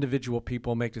is that individual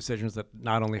people make decisions that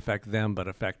not only affect them, but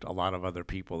affect a lot of other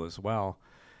people as well.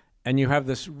 And you have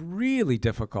this really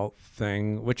difficult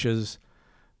thing, which is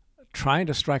trying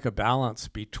to strike a balance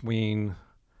between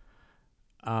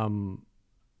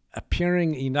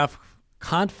appearing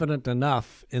confident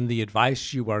enough in the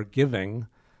advice you are giving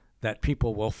that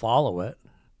people will follow it,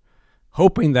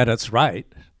 hoping that it's right.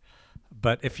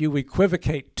 But if you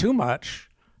equivocate too much,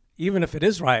 even if it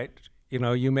is right, you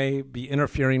know, you may be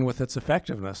interfering with its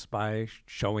effectiveness by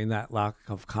showing that lack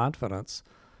of confidence.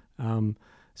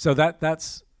 So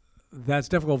that's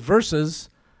difficult, versus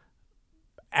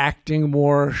acting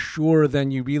more sure than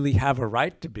you really have a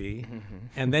right to be,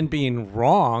 and then being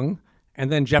wrong, and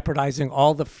then jeopardizing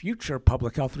all the future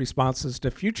public health responses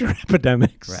to future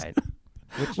epidemics. Right.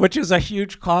 Which is a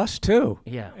huge cost too.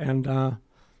 Yeah. And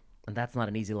that's not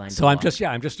an easy line. So I'm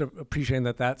just appreciating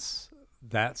that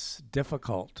that's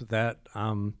difficult. That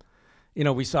you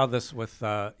know, we saw this with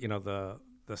you know,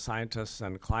 the scientists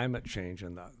and climate change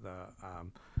and the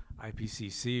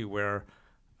IPCC, where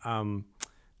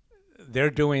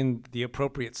they're doing the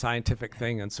appropriate scientific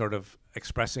thing and sort of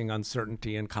expressing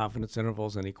uncertainty and confidence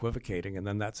intervals and equivocating, and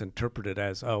then that's interpreted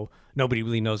as, oh, nobody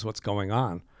really knows what's going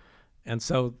on. And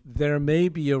so there may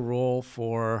be a role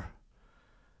for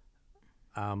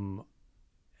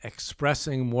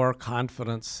expressing more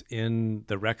confidence in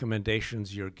the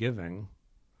recommendations you're giving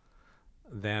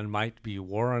than might be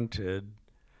warranted.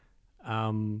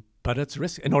 But it's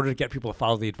risky in order to get people to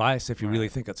follow the advice if you really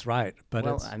think it's right. But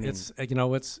it's you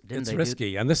know, it's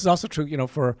risky. And this is also true, you know,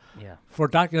 for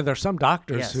doctors. There are some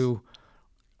doctors who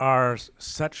are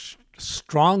such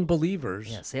strong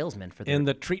believers, salesmen for in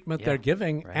the treatment they're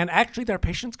giving, and actually their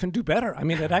patients can do better. I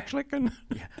mean, it actually can.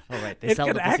 It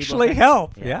can actually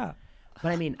help. Yeah.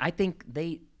 But I mean, I think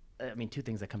two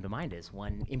things that come to mind is,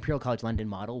 one, Imperial College London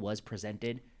model was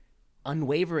presented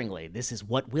unwaveringly. This is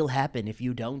what will happen if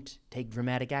you don't take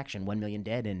dramatic action. 1 million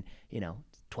dead in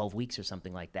 12 weeks or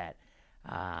something like that.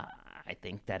 I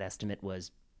think that estimate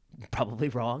was probably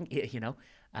wrong.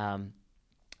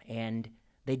 And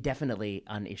they definitely,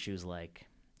 on issues like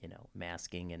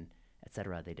masking and et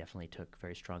cetera, they definitely took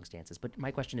very strong stances. But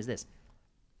my question is this,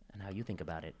 and how you think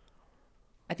about it.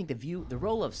 I think the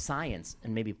role of science,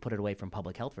 and maybe put it away from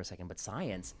public health for a second, but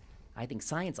I think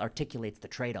science articulates the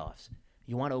trade-offs.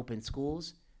 You want to open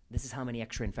schools? This is how many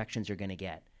extra infections you're going to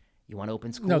get. You want to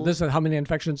open schools? No, this is how many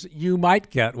infections you might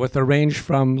get with a range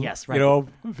from, Yes, right.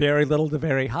 very little to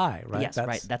very high, right? Yes,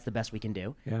 right. That's the best we can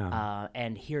do. Yeah.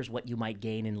 And here's what you might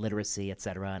gain in literacy, et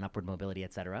cetera, and upward mobility,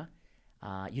 et cetera.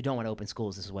 You don't want to open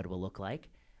schools. This is what it will look like.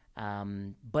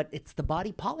 But it's the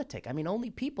body politic. I mean, only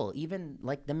people, even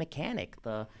like the mechanic,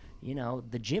 the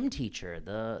gym teacher,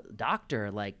 the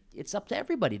doctor, like it's up to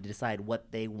everybody to decide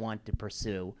what they want to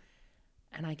pursue.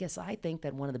 And I think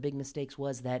that one of the big mistakes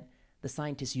was that the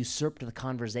scientists usurped the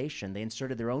conversation. They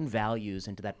inserted their own values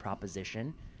into that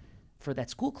proposition. For that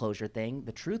school closure thing,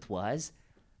 the truth was,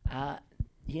 we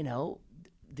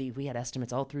had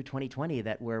estimates all through 2020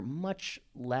 that were much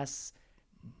less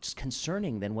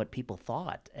concerning than what people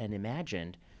thought and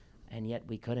imagined, and yet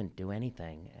we couldn't do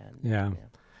anything. Yeah.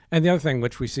 And the other thing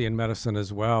which we see in medicine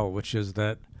as well, which is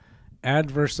that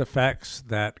adverse effects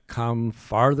that come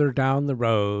farther down the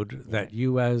road that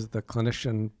you as the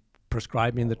clinician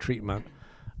prescribing the treatment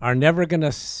are never going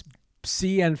to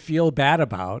see and feel bad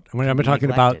about. I mean, I'm talking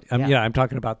about I'm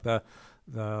talking about the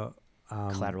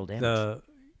collateral damage.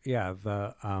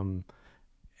 The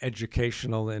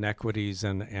educational inequities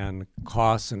and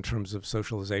costs in terms of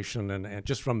socialization and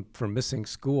just from missing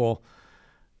school.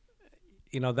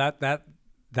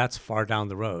 That's far down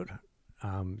the road.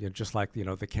 Just like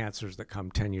the cancers that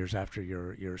come 10 years after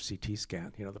your CT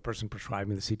scan. The person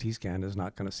prescribing the CT scan is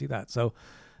not going to see that. So,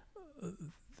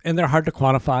 and they're hard to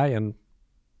quantify, and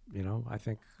I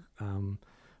think,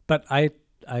 but I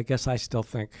guess I still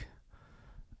think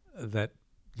that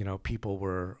people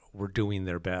were doing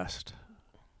their best.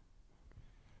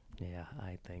 Yeah,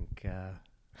 I think.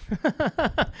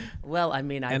 Well, I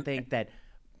mean, I think that.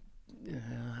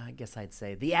 I guess I'd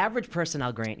say the average person,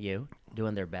 I'll grant you,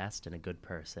 doing their best and a good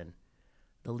person.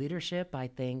 The leadership, I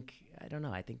think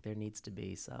there needs to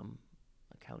be some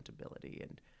accountability,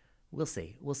 and we'll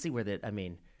see. We'll see where that. I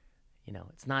mean,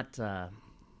 it's not. I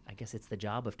guess it's the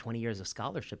job of 20 years of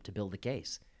scholarship to build a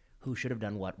case. Who should have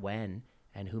done what when,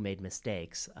 and who made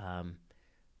mistakes.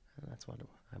 That's what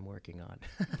I'm working on.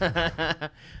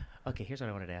 Okay, here's what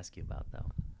I wanted to ask you about,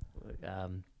 though.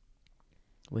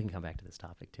 We can come back to this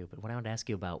topic too, but what I wanted to ask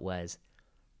you about was,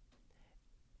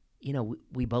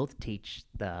 we both teach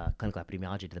the clinical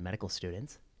epidemiology to the medical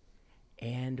students,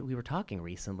 and we were talking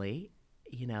recently,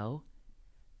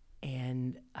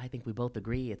 and I think we both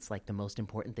agree it's like the most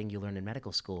important thing you learn in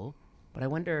medical school. But I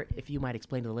wonder if you might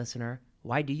explain to the listener,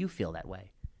 why do you feel that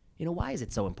way? Why is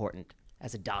it so important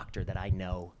as a doctor that I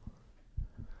know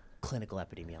clinical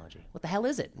epidemiology? What the hell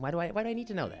is it? Why do I need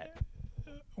to know that?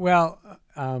 Well,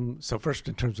 so first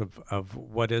in terms of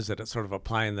what is it, it's sort of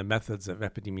applying the methods of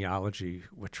epidemiology,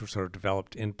 which were sort of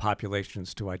developed in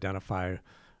populations to identify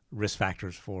risk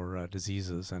factors for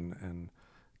diseases and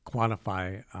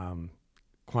quantify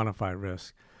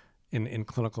risk in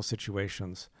clinical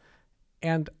situations.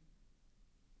 And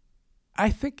I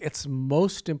think it's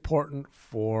most important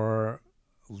for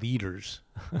leaders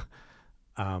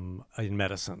in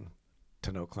medicine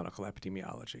to know clinical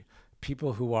epidemiology.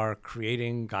 People who are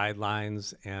creating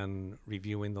guidelines and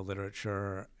reviewing the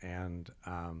literature and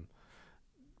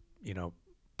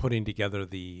putting together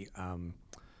the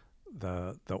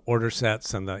order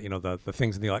sets and the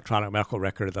things in the electronic medical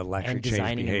record that will actually change behavior.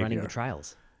 And designing and running the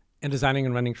trials. And designing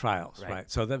and running trials, right?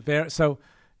 So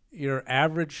your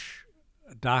average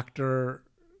doctor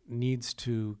needs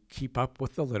to keep up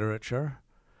with the literature,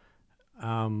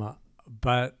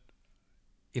 but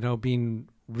being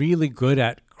really good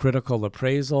at critical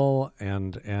appraisal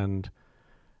and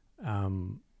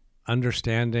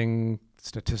understanding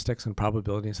statistics and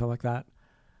probability and stuff like that.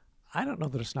 I don't know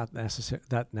that it's not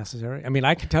necessary. I mean,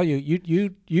 I can tell you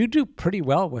do pretty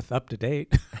well with up to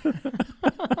date.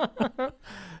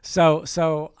 So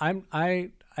I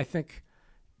think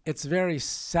it's very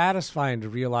satisfying to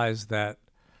realize that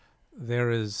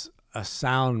there is a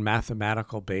sound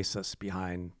mathematical basis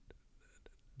behind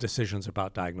decisions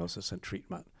about diagnosis and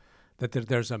treatment, that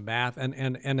there's a math,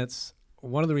 and it's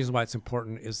one of the reasons why it's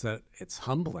important is that it's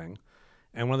humbling,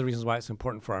 and one of the reasons why it's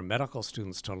important for our medical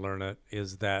students to learn it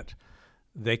is that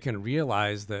they can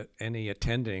realize that any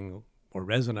attending or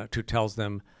resident who tells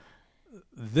them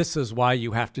this is why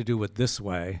you have to do it this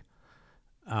way,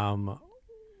 a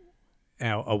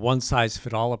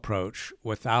one-size-fit-all approach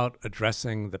without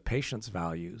addressing the patient's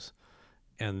values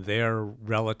and their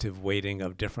relative weighting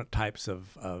of different types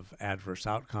of adverse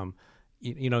outcome,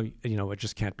 it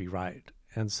just can't be right.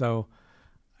 And so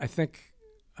I think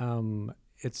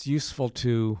it's useful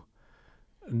to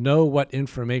know what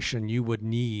information you would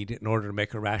need in order to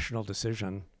make a rational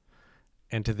decision.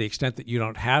 And to the extent that you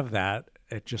don't have that,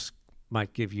 it just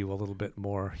might give you a little bit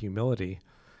more humility.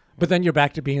 But then you're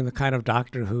back to being the kind of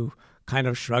doctor who kind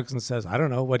of shrugs and says, I don't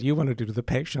know, what do you want to do to the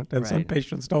patient? And some Right.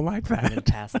 patients don't like And that. then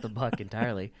pass the buck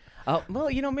entirely. Oh, well,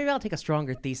 maybe I'll take a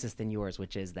stronger thesis than yours,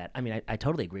 which is that, I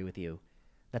totally agree with you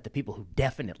that the people who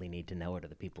definitely need to know it are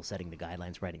the people setting the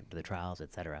guidelines, writing the trials,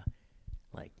 et cetera,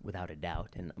 like without a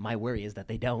doubt. And my worry is that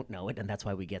they don't know it, and that's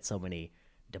why we get so many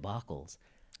debacles.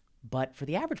 But for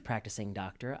the average practicing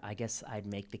doctor, I guess I'd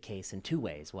make the case in two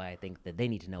ways why I think that they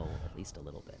need to know at least a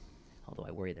little bit, although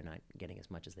I worry they're not getting as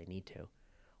much as they need to.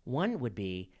 One would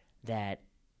be that,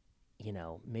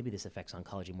 maybe this affects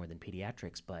oncology more than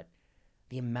pediatrics, but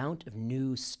the amount of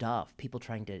new stuff, people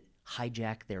trying to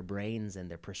hijack their brains and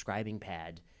their prescribing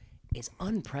pad, is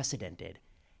unprecedented.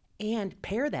 And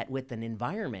pair that with an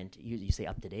environment, you say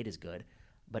up-to-date is good,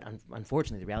 but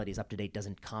unfortunately the reality is up-to-date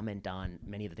doesn't comment on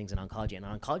many of the things in oncology. And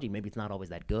in oncology, maybe it's not always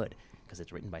that good because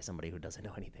it's written by somebody who doesn't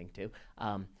know anything too.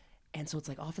 And so it's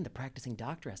like often the practicing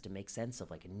doctor has to make sense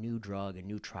of like a new drug, a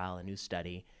new trial, a new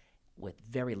study with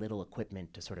very little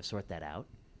equipment to sort of sort that out.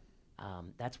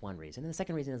 That's one reason. And the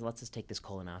second reason is, let's just take this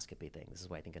colonoscopy thing. This is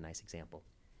why I think a nice example.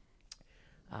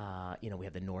 We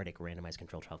have the Nordic randomized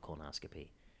controlled trial colonoscopy,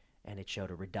 and it showed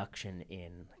a reduction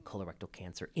in colorectal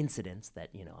cancer incidence that,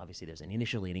 obviously there's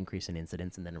initially an increase in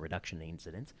incidence and then a reduction in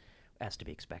incidence, as to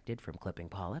be expected from clipping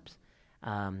polyps.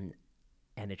 And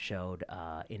it showed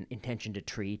in intention to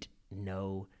treat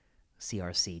no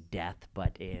CRC death,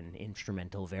 but in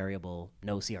instrumental variable,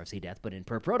 no CRC death, but in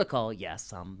per protocol, yes,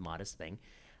 some modest thing.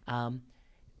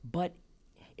 But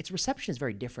its reception is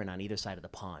very different on either side of the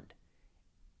pond.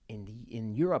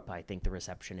 In Europe, I think the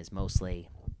reception is mostly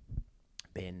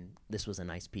been, this was a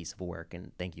nice piece of work,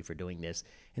 and thank you for doing this.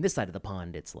 In this side of the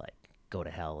pond, it's like, go to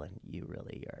hell, and you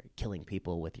really are killing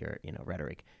people with your,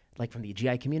 rhetoric. Like from the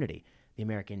GI community, the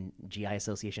American GI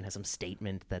Association has some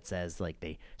statement that says, like,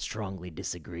 they strongly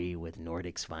disagree with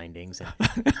Nordic's findings.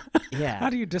 And, yeah. How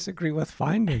do you disagree with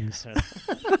findings?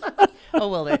 Oh,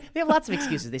 well, they have lots of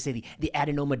excuses. They say the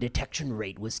adenoma detection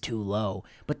rate was too low,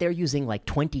 but they're using like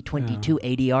 2022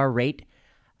 ADR rate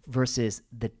versus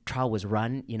the trial was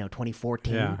run,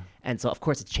 2014. Yeah. And so, of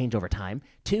course, it's changed over time.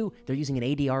 Two, they're using an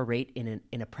ADR rate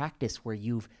in a practice where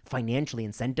you've financially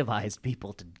incentivized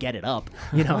people to get it up.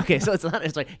 Okay, so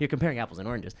it's like you're comparing apples and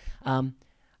oranges.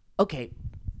 Okay.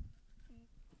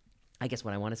 I guess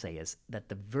what I want to say is that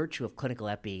the virtue of clinical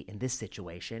epi in this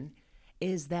situation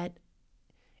is that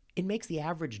it makes the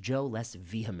average Joe less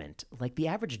vehement. Like the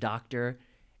average doctor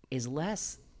is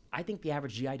less, I think the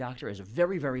average GI doctor is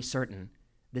very, very certain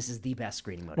this is the best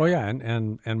screening modality. Well, yeah,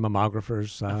 and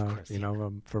mammographers, Of course,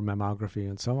 for mammography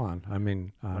and so on. I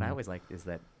mean, what I always like is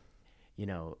that,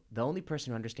 the only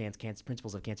person who understands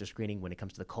principles of cancer screening when it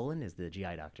comes to the colon is the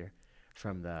GI doctor.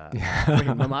 From the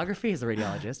mammography is the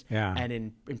radiologist. Yeah. And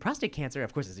in prostate cancer,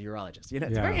 of course, is a urologist.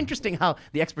 It's very interesting how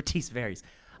the expertise varies.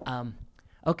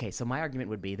 Okay, so my argument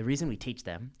would be the reason we teach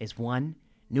them is one,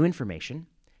 new information.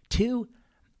 Two,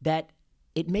 that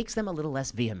it makes them a little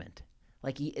less vehement.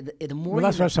 Like the more. Well,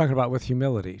 that's what I was talking about with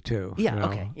humility too. Yeah.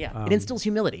 Okay. Yeah. It instills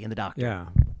humility in the doctor. Yeah.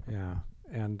 Yeah.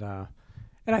 And I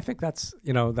think that's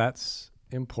that's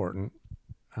important.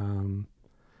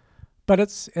 But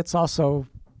it's also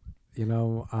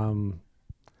in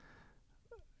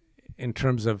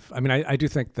terms of, I do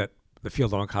think that the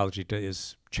field of oncology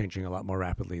is changing a lot more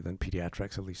rapidly than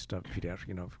pediatrics, at least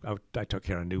pediatric. I took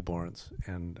care of newborns,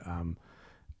 and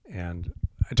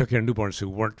I took care of newborns who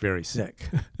weren't very sick,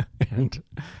 and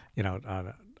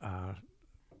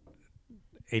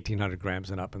 1,800 grams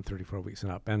and up, and 34 weeks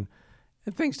and up, and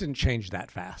things didn't change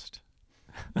that fast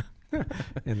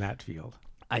in that field.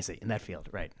 I see, in that field,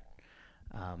 right?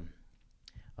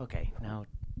 Okay, now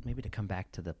maybe to come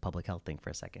back to the public health thing for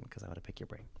a second, because I want to pick your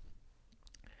brain.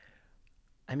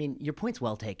 Your point's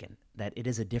well taken, that it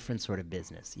is a different sort of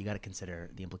business. You got to consider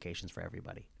the implications for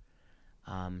everybody.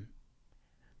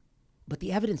 But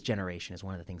the evidence generation is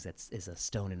one of the things that is a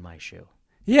stone in my shoe.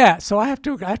 Yeah, so I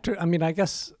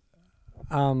guess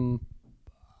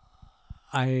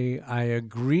I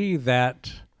agree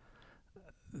that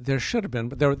there should have been,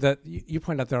 but you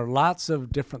point out there are lots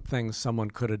of different things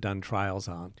someone could have done trials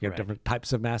on. You have different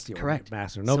types of mass. Correct.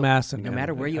 Mass or no mass. No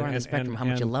matter where you are on the spectrum, how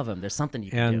much you love them, there's something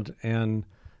you can do. And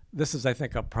this is, I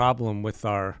think, a problem with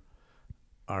our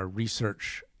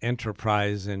research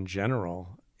enterprise in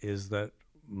general, is that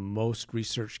most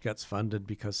research gets funded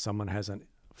because someone has a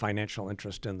financial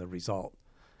interest in the result.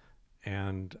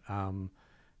 And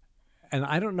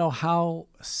I don't know how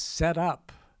set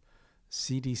up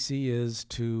CDC is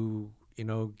to,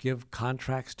 give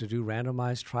contracts to do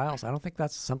randomized trials. I don't think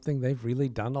that's something they've really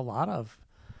done a lot of.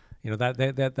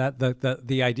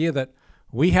 The idea that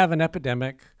we have an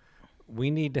epidemic,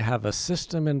 we need to have a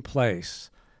system in place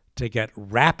to get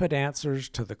rapid answers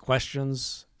to the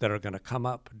questions that are going to come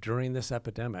up during this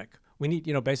epidemic. We need,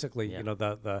 basically, Yeah.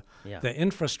 the Yeah. the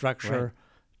infrastructure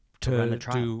To run to the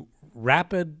trial. do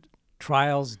rapid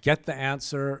trials, get the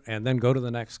answer, and then go to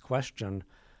the next question.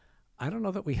 I don't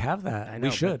know that we have that. I know, We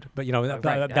but- should, but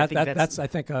right. I think that's I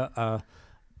think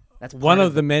That's one part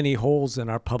of the many holes in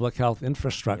our public health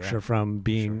infrastructure Yeah, from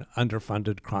being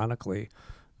underfunded chronically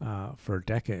for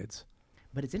decades.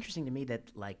 But it's interesting to me that,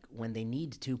 like, when they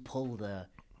need to pull the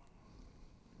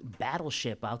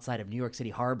battleship outside of New York City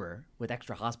Harbor with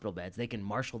extra hospital beds, they can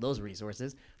marshal those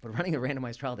resources. But running a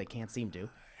randomized trial, they can't seem to.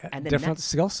 And then Different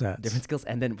skill sets. different skills.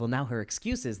 And then, well, now her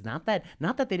excuse is not that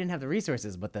they didn't have the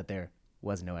resources, but that there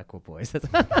was no equipoise.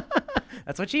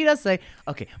 That's what she does say.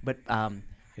 Okay, but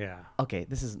Yeah. okay,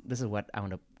 this is what I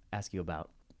want to ask you about.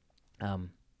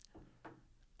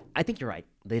 I think you're right.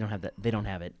 They don't have that. They don't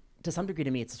have it. To some degree, to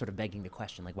me, it's sort of begging the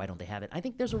question, like, why don't they have it? I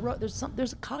think there's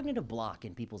a cognitive block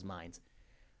in people's minds.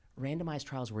 Randomized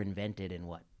trials were invented in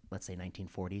what, let's say,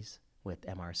 1940s with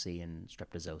MRC and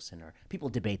streptozocin, or people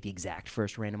debate the exact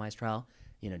first randomized trial.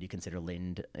 Do you consider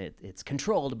Lind? It's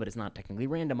controlled, but it's not technically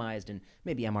randomized, and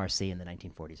maybe MRC in the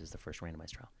 1940s is the first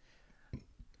randomized trial.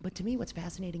 But to me, what's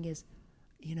fascinating is,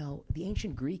 the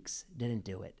ancient Greeks didn't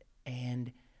do it,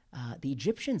 and the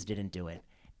Egyptians didn't do it.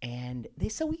 And they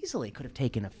so easily could have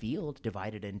taken a field,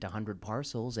 divided it into 100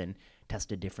 parcels, and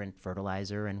tested different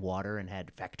fertilizer and water and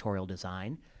had factorial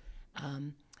design.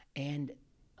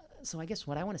 So I guess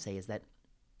what I want to say is that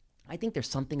I think there's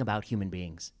something about human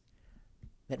beings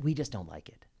that we just don't like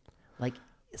it.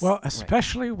 Well, right.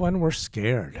 especially when we're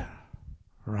scared,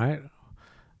 right?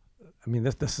 I mean,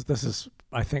 this is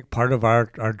I think part of our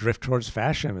drift towards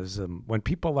fascism. When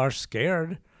people are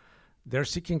scared, they're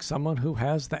seeking someone who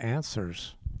has the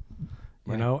answers.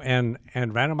 Right. And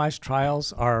randomized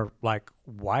trials are like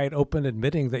wide open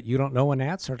admitting that you don't know an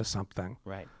answer to something.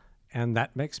 Right. And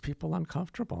that makes people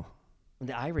uncomfortable.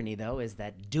 The irony, though, is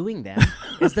that doing them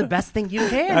is the best thing you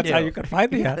can That's do. how you can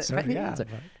find the Yeah, answer. find the Yeah. answer.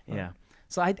 Yeah.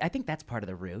 So I think that's part of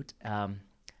the root.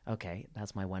 Okay,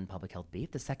 that's my one public health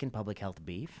beef. The second public health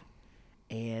beef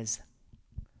is,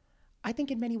 I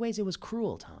think in many ways it was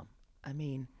cruel, Tom. I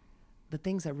mean, the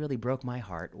things that really broke my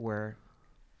heart were,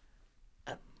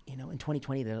 in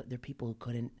 2020, there are people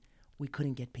who we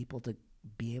couldn't get people to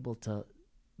be able to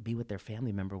be with their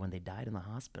family member when they died in the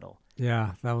hospital.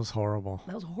 Yeah, that was horrible.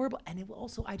 That was horrible. And it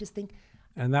also, I just think,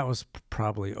 And that was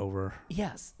probably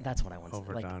yes, that's what I want to say.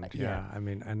 overdone. Like, yeah. I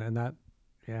mean, and that,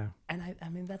 yeah. And I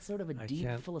mean, that's sort of a deep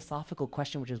can't- philosophical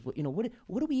question, which is, what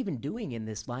are we even doing in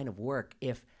this line of work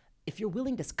if you're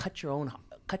willing to cut your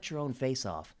own face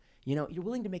off? You're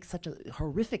willing to make such a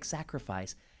horrific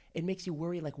sacrifice. It makes you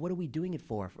worry, like, what are we doing it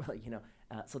for?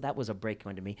 So that was a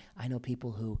breakpoint to me. I know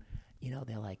people who,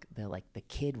 they're like the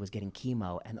kid was getting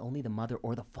chemo and only the mother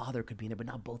or the father could be in there, but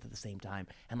not both at the same time.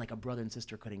 And like a brother and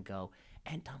sister couldn't go.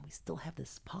 And Tom, we still have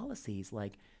these policies,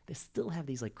 like they still have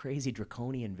these like crazy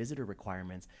draconian visitor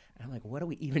requirements. And I'm like, what are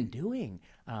we even doing?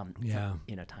 Yeah.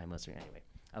 Time was anyway.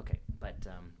 Okay, but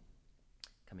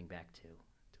coming back to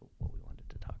what we wanted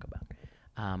to talk about.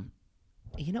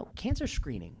 Cancer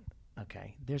screening.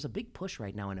 Okay, there's a big push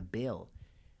right now in a bill.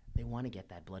 They want to get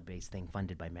that blood-based thing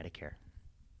funded by Medicare.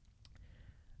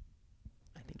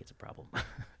 I think it's a problem.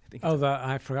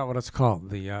 I forgot what it's called.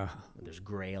 There's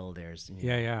Grail. There's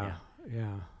Yeah.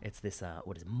 It's this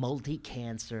what is it?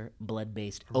 Multi-cancer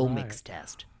blood-based Right. omics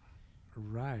test.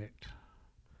 Right.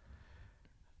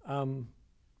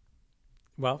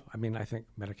 Well, I mean, I think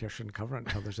Medicare shouldn't cover it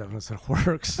until there's evidence that it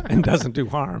works and doesn't do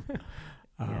harm.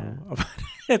 But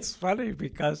it's funny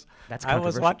because That's I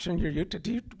was controversial. watching your YouTube.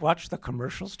 Do you watch the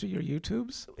commercials to your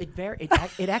YouTubes?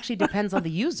 It actually depends on the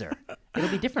user. It'll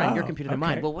be different on your computer than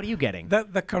mine. okay. Well, what are you getting?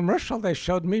 The commercial they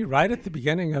showed me right at the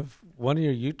beginning of one of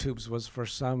your YouTubes was for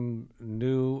some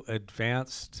new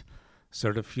advanced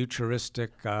sort of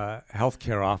futuristic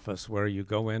healthcare office where you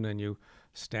go in and you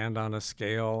stand on a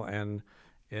scale and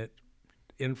it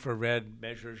infrared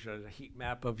measures a heat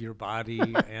map of your body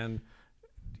and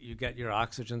you get your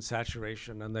oxygen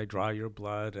saturation and they draw your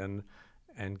blood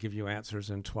and give you answers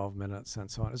in 12 minutes and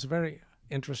so on. It's a very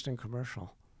interesting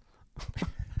commercial.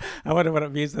 I wonder what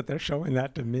it means that they're showing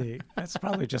that to me. That's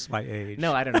probably just my age.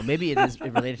 No, I don't know. Maybe it is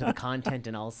related to the content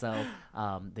and also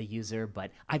the user.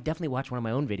 But I've definitely watched one of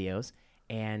my own videos,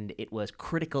 and it was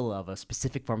critical of a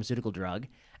specific pharmaceutical drug,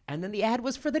 and then the ad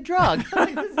was for the drug.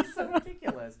 Like, this is so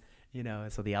ridiculous.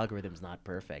 So the algorithm's not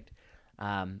perfect.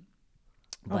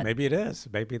 Well, maybe it is.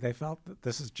 Maybe they felt that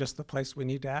this is just the place we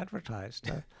need to advertise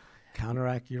to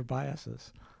counteract your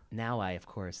biases. Now I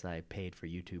paid for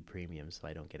YouTube Premium, so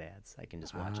I don't get ads. I can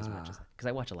just watch as much as because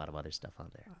I watch a lot of other stuff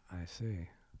on there. I see.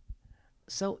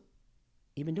 So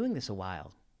you've been doing this a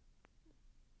while,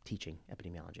 teaching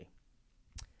epidemiology.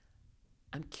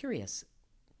 I'm curious,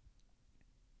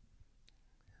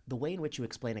 the way in which you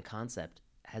explain a concept,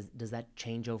 does that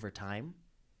change over time?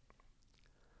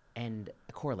 And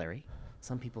a corollary,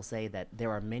 some people say that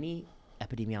there are many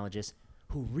epidemiologists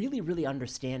who really, really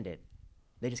understand it.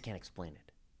 They just can't explain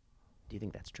it. Do you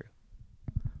think that's true?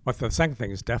 Well, the second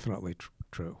thing is definitely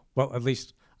true. Well, at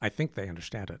least I think they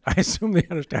understand it. I assume they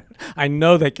understand it. I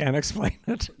know they can't explain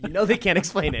it. You know they can't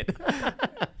explain it.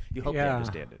 You hope they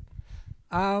understand it.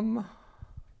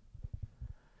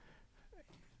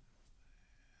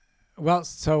 Well,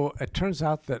 so it turns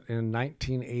out that in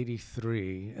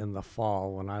 1983, in the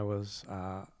fall, when I was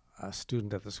a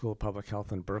student at the School of Public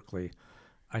Health in Berkeley,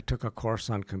 I took a course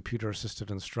on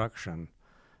computer-assisted instruction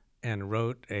and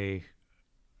wrote a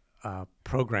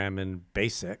program in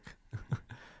BASIC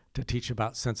to teach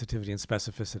about sensitivity and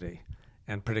specificity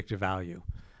and predictive value.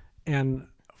 And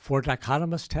for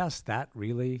dichotomous tests, that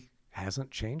really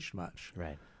hasn't changed much.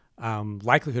 Right.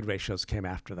 Likelihood ratios came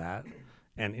after that,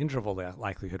 and interval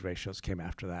likelihood ratios came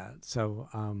after that. So,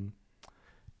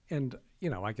 and,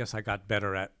 I guess I got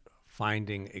better at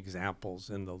finding examples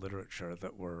in the literature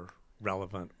that were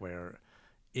relevant, where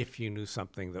if you knew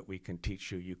something that we can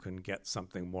teach you, you can get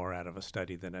something more out of a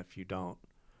study than if you don't.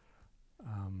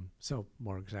 So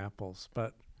more examples,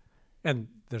 and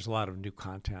there's a lot of new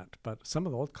content, but some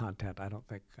of the old content, I don't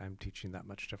think I'm teaching that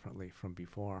much differently from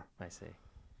before. I see.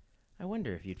 I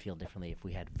wonder if you'd feel differently if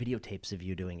we had videotapes of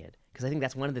you doing it, because I think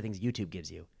that's one of the things YouTube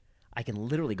gives you. I can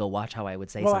literally go watch how I would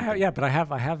say something. But I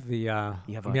have the. I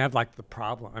have like the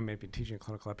problem. I mean, I've been teaching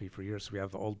clinical epi for years, so we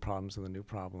have the old problems and the new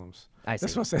problems. I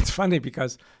see. It's funny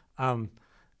because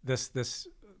this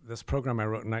program I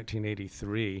wrote in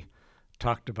 1983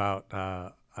 talked about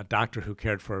a doctor who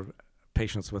cared for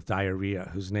patients with diarrhea,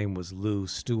 whose name was Lou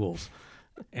Stools,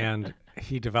 and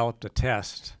he developed a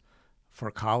test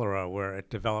for cholera where it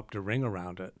developed a ring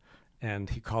around it, and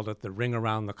he called it the ring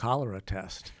around the cholera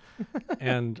test.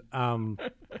 And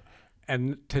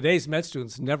today's med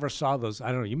students never saw those.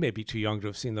 I don't know, you may be too young to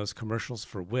have seen those commercials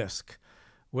for Whisk.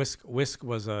 Whisk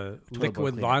was a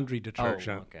liquid laundry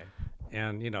detergent. Oh, okay.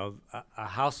 And, a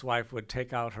housewife would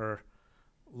take out her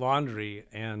laundry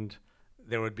and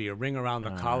there would be a ring around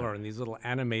the collar, and these little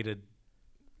animated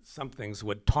somethings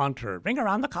would taunt her, ring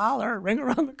around the collar, ring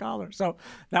around the collar. So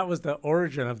that was the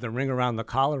origin of the ring around the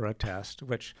cholera test,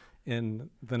 which in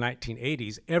the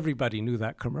 1980s, everybody knew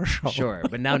that commercial. Sure,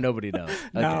 but now nobody knows. Okay.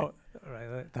 Now,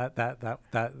 right,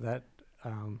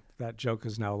 that joke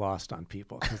is now lost on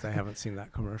people because they haven't seen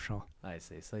that commercial. I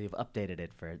see. So you've updated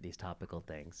it for these topical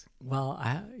things. Well,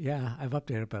 I've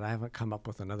updated it, but I haven't come up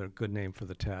with another good name for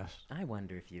the test. I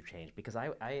wonder if you've changed, because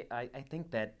I think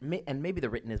that, and maybe the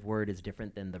written word is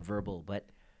different than the verbal, but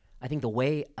I think the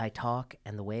way I talk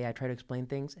and the way I try to explain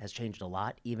things has changed a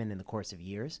lot, even in the course of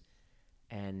years.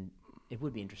 And it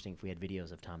would be interesting if we had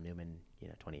videos of Tom Newman,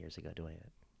 20 years ago doing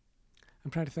it. I'm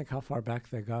trying to think how far back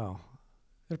they go.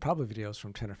 They're probably videos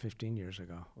from 10 or 15 years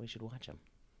ago. We should watch them.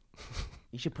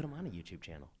 You should put them on a YouTube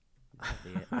channel.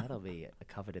 That'll be a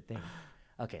coveted thing.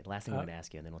 Okay, the last thing I want to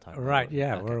ask you, and then we'll talk about right, it.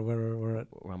 yeah, Okay. we're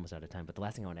almost out of time, but the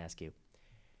last thing I want to ask you,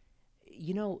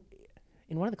 in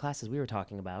one of the classes we were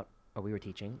talking about, or we were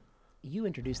teaching, you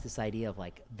introduced this idea of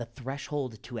like the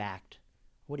threshold to act.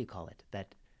 What do you call it?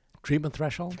 That treatment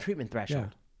threshold? Treatment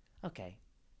threshold. Yeah. Okay.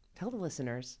 Tell the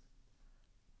listeners,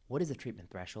 what is a treatment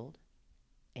threshold?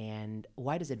 And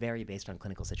why does it vary based on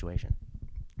clinical situation?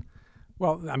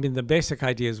 Well, I mean, the basic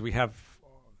idea is we have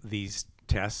these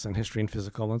tests and history and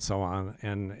physical and so on,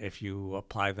 and if you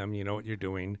apply them, you know what you're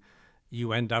doing,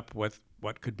 you end up with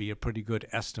what could be a pretty good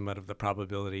estimate of the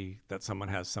probability that someone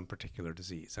has some particular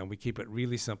disease. And we keep it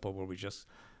really simple, where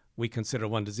we consider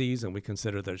one disease and we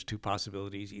consider there's two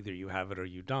possibilities, either you have it or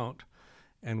you don't,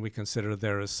 and we consider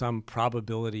there is some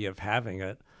probability of having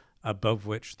it above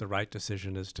which the right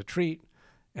decision is to treat,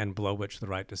 and below which the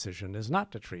right decision is not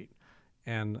to treat.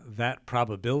 And that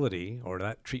probability, or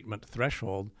that treatment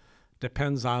threshold,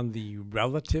 depends on the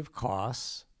relative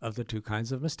costs of the two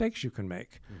kinds of mistakes you can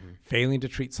make. Mm-hmm. Failing to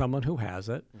treat someone who has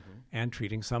it, mm-hmm. and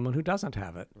treating someone who doesn't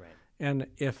have it. Right. And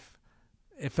if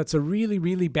it's a really,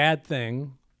 really bad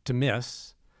thing to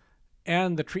miss,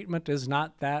 and the treatment is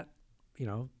not that,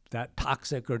 that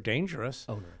toxic or dangerous,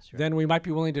 then we might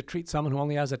be willing to treat someone who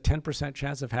only has a 10%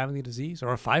 chance of having the disease,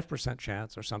 or a 5%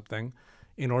 chance or something,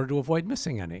 in order to avoid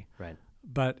missing any. Right.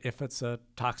 But if it's a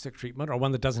toxic treatment, or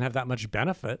one that doesn't have that much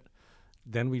benefit,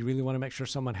 then we really want to make sure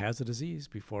someone has the disease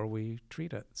before we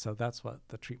treat it. So that's what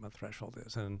the treatment threshold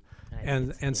is.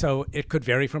 And so it could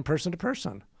vary from person to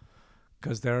person,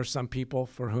 because there are some people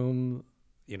for whom,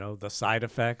 the side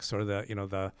effects or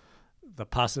the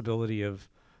possibility of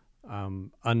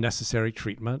unnecessary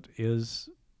treatment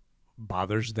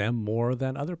bothers them more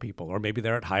than other people, or maybe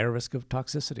they're at higher risk of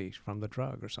toxicity from the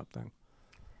drug or something.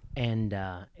 And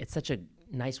it's such a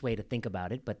nice way to think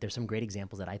about it, but there's some great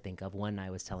examples that I think of. One I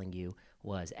was telling you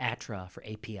was ATRA for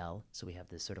APL. So we have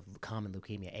this sort of common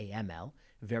leukemia, AML.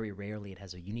 Very rarely it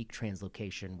has a unique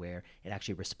translocation where it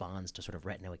actually responds to sort of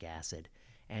retinoic acid.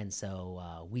 And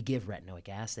so we give retinoic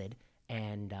acid.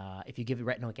 And if you give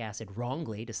retinoic acid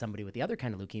wrongly to somebody with the other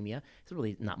kind of leukemia, it's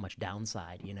really not much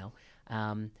downside,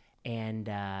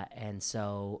 And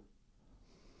so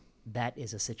that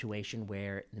is a situation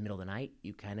where in the middle of the night,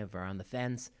 you kind of are on the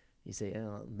fence. You say,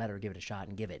 oh, better give it a shot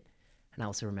and give it. And I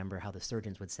also remember how the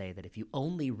surgeons would say that if you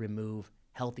only remove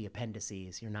healthy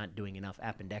appendices, you're not doing enough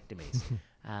appendectomies.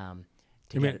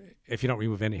 If you don't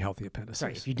remove any healthy appendices?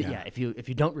 Sorry, if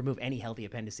you don't remove any healthy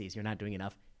appendices, you're not doing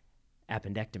enough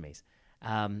appendectomies.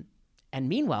 And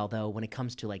meanwhile, though, when it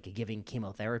comes to like giving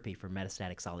chemotherapy for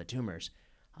metastatic solid tumors,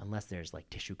 unless there's like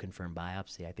tissue confirmed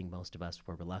biopsy, I think most of us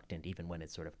were reluctant, even when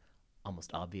it's sort of almost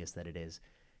obvious that it is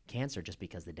cancer, just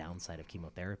because the downside of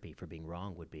chemotherapy for being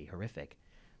wrong would be horrific.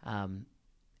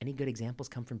 Any good examples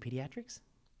come from pediatrics?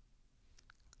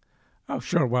 Oh,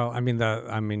 sure. Well,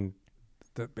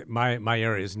 my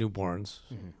area is newborns,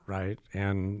 right?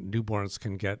 And newborns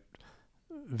can get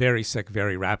very sick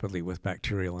very rapidly with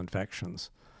bacterial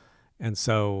infections. And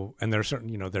so, and there's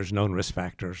certain, there's known risk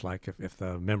factors, like if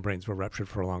the membranes were ruptured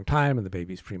for a long time and the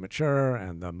baby's premature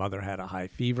and the mother had a high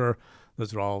fever,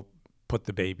 those would all put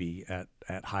the baby at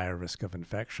higher risk of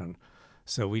infection.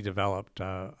 So we developed,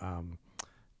 a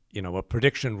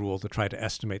prediction rule to try to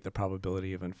estimate the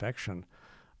probability of infection.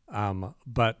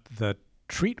 But the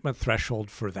treatment threshold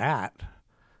for that,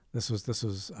 this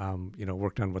was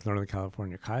work done with Northern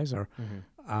California Kaiser.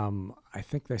 I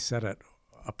think they set it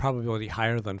a probability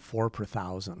higher than 4 per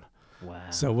 1,000. Wow.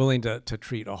 So willing to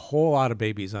treat a whole lot of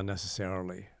babies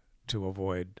unnecessarily to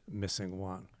avoid missing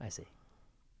one. I see.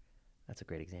 That's a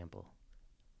great example.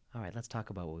 All right, let's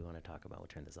talk about what we want to talk about. We'll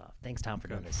turn this off. Thanks, Tom, for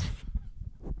doing this.